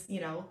kind of,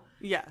 you know,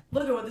 Yeah.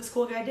 look at what this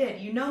cool guy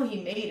did. You know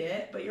he made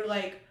it, but you're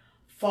like,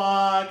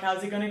 fuck,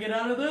 how's he gonna get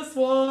out of this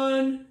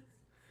one?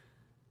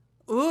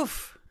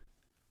 Oof.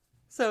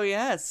 So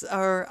yes,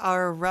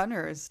 our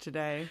runners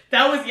today.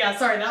 That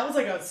was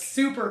like a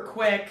super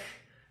quick,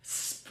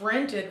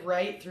 sprinted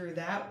right through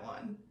that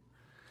one.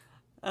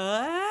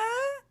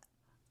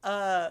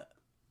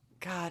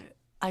 God,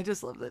 I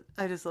just love that.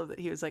 I just love that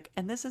he was like,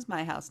 and this is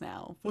my house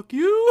now. Fuck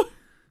you.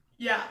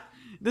 Yeah.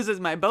 This is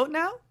my boat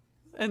now,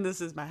 and this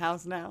is my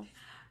house now.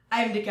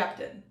 I'm the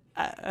captain.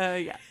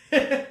 Yeah.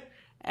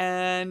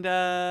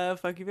 And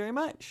fuck you very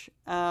much.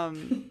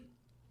 Honestly,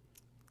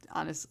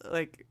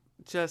 like,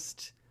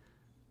 just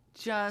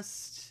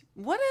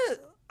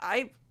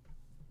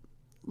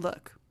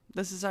look,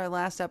 this is our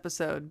last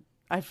episode.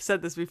 I've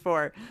said this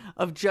before,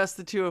 of just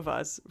the two of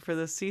us for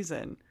this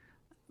season,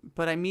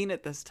 but I mean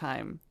it this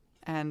time,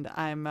 and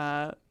I'm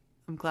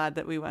glad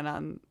that we went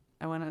on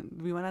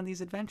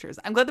these adventures.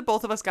 I'm glad that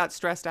both of us got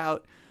stressed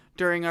out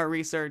during our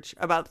research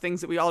about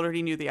things that we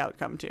already knew the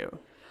outcome to.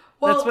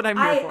 Well, that's what I'm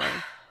here for.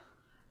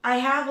 I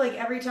have, like,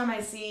 every time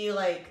I see,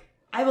 like,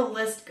 I have a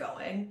list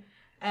going,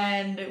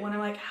 and when I'm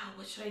like, oh,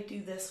 what should I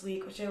do this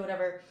week? What should I,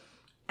 whatever.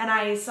 And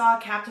I saw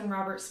Captain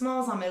Robert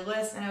Smalls on my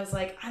list, and I was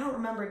like, I don't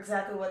remember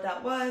exactly what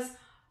that was.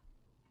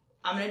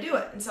 I'm gonna do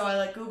it. And so I,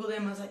 like, Googled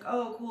him. I was like,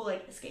 oh, cool,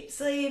 like, escaped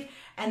slave.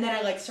 And then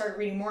I, like, started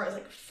reading more. I was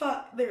like,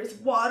 fuck, there's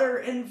water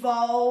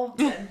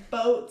involved and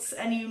boats,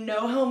 and you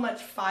know how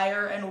much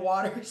fire and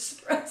water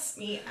stress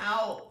me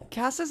out.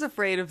 Cass is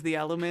afraid of the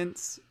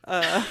elements.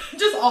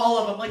 Just all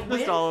of them. Like,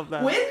 just all of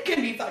them. Wind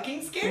can be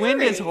fucking scary.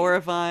 Wind is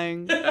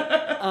horrifying.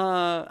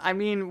 I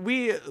mean,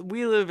 we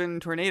live in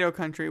tornado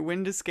country.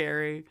 Wind is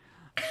scary.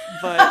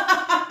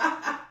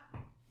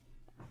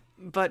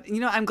 But you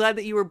know, I'm glad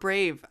that you were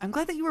brave. I'm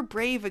glad that you were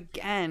brave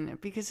again,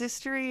 because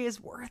history is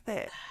worth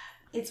it.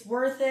 It's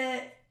worth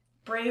it.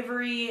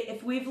 Bravery.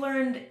 If we've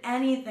learned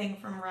anything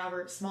from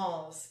Robert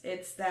Smalls,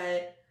 it's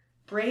that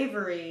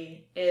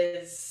bravery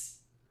is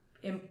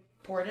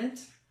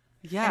important.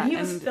 Yeah. And he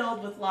was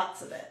filled with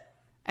lots of it.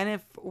 And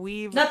if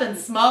we've... Nothing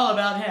small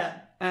about him.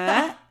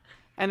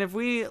 And if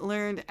we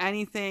learned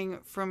anything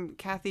from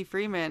Kathy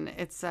Freeman,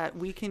 it's that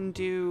we can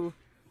do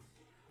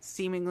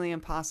seemingly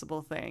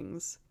impossible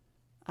things.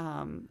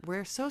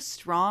 We're so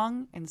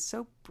strong and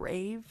so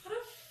brave. What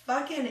a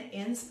fucking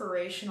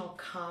inspirational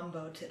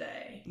combo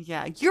today.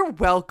 Yeah, you're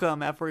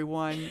welcome,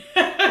 everyone.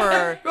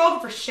 You're welcome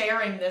for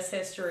sharing this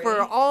history.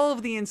 For all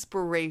of the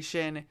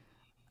inspiration.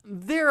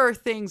 There are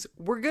things,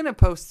 we're going to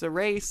post the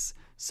race,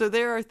 so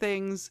there are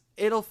things,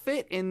 it'll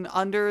fit in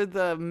under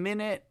the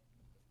minute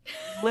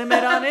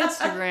limit on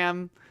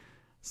Instagram.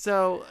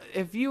 So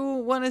if you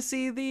want to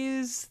see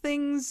these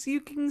things, you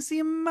can see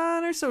them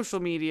on our social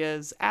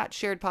medias, at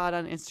SharedPod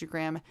on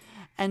Instagram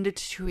and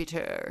at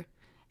Twitter.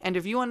 And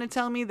if you want to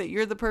tell me that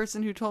you're the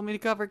person who told me to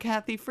cover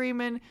Kathy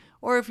Freeman,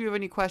 or if you have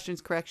any questions,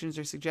 corrections,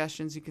 or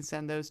suggestions, you can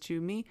send those to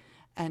me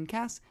and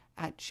Cass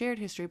at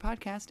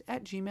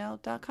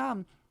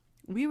sharedhistorypodcast@gmail.com.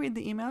 We read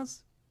the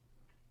emails.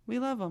 We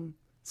love them.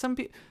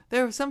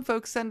 There are some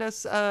folks send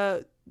us,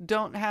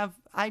 don't have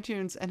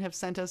iTunes and have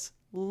sent us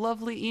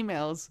lovely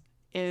emails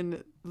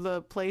in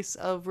the place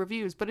of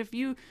reviews. But if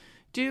you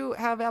do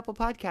have Apple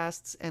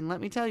Podcasts, and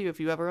let me tell you, if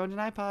you ever owned an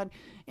iPod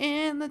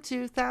in the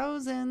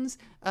 2000s,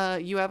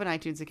 you have an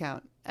iTunes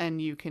account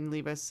and you can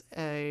leave us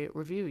a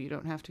review. You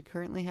don't have to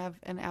currently have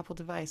an Apple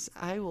device.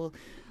 I will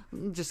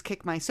just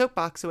kick my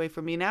soapbox away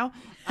from me now.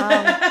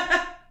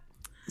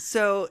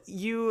 So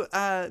you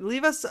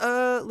leave us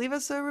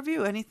a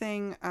review.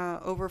 Anything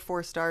over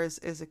 4 stars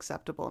is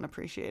acceptable and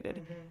appreciated.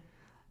 Mm-hmm.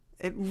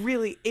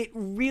 It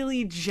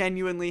really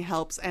genuinely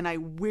helps, and I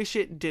wish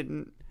it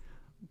didn't.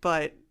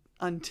 But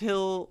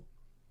until,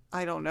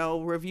 I don't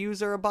know,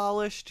 reviews are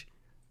abolished,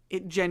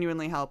 it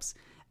genuinely helps.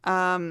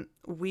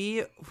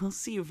 We will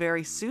see you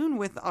very soon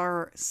with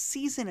our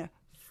season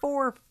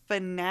 4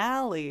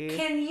 finale.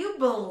 Can you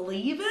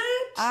believe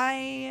it?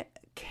 I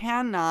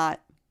cannot.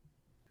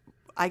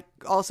 I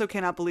also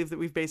cannot believe that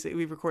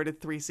we've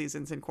recorded 3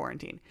 seasons in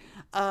quarantine.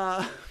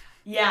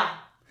 Yeah.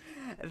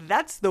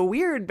 That's the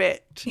weird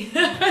bit.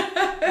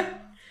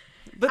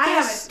 But I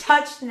haven't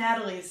touched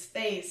Natalie's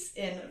face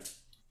in,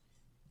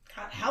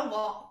 God, how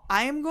long?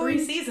 3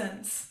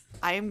 seasons.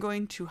 I am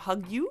going to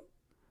hug you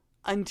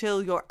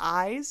until your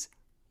eyes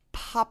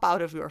pop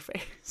out of your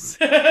face.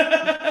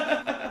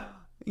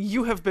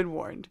 You have been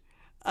warned.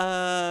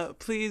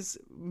 Please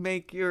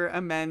make your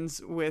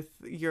amends with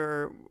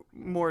your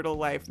mortal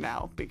life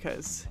now,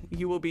 because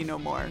you will be no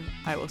more.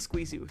 I will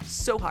squeeze you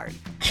so hard.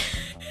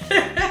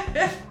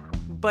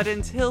 But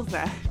until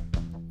then,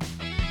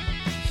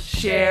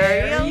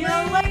 share you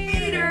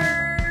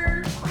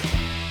later.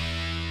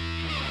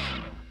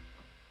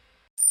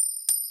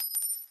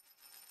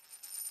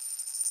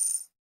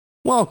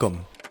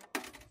 Welcome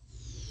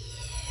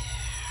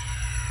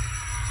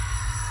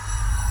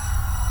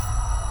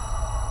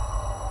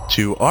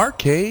to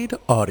Arcade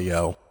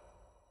Audio.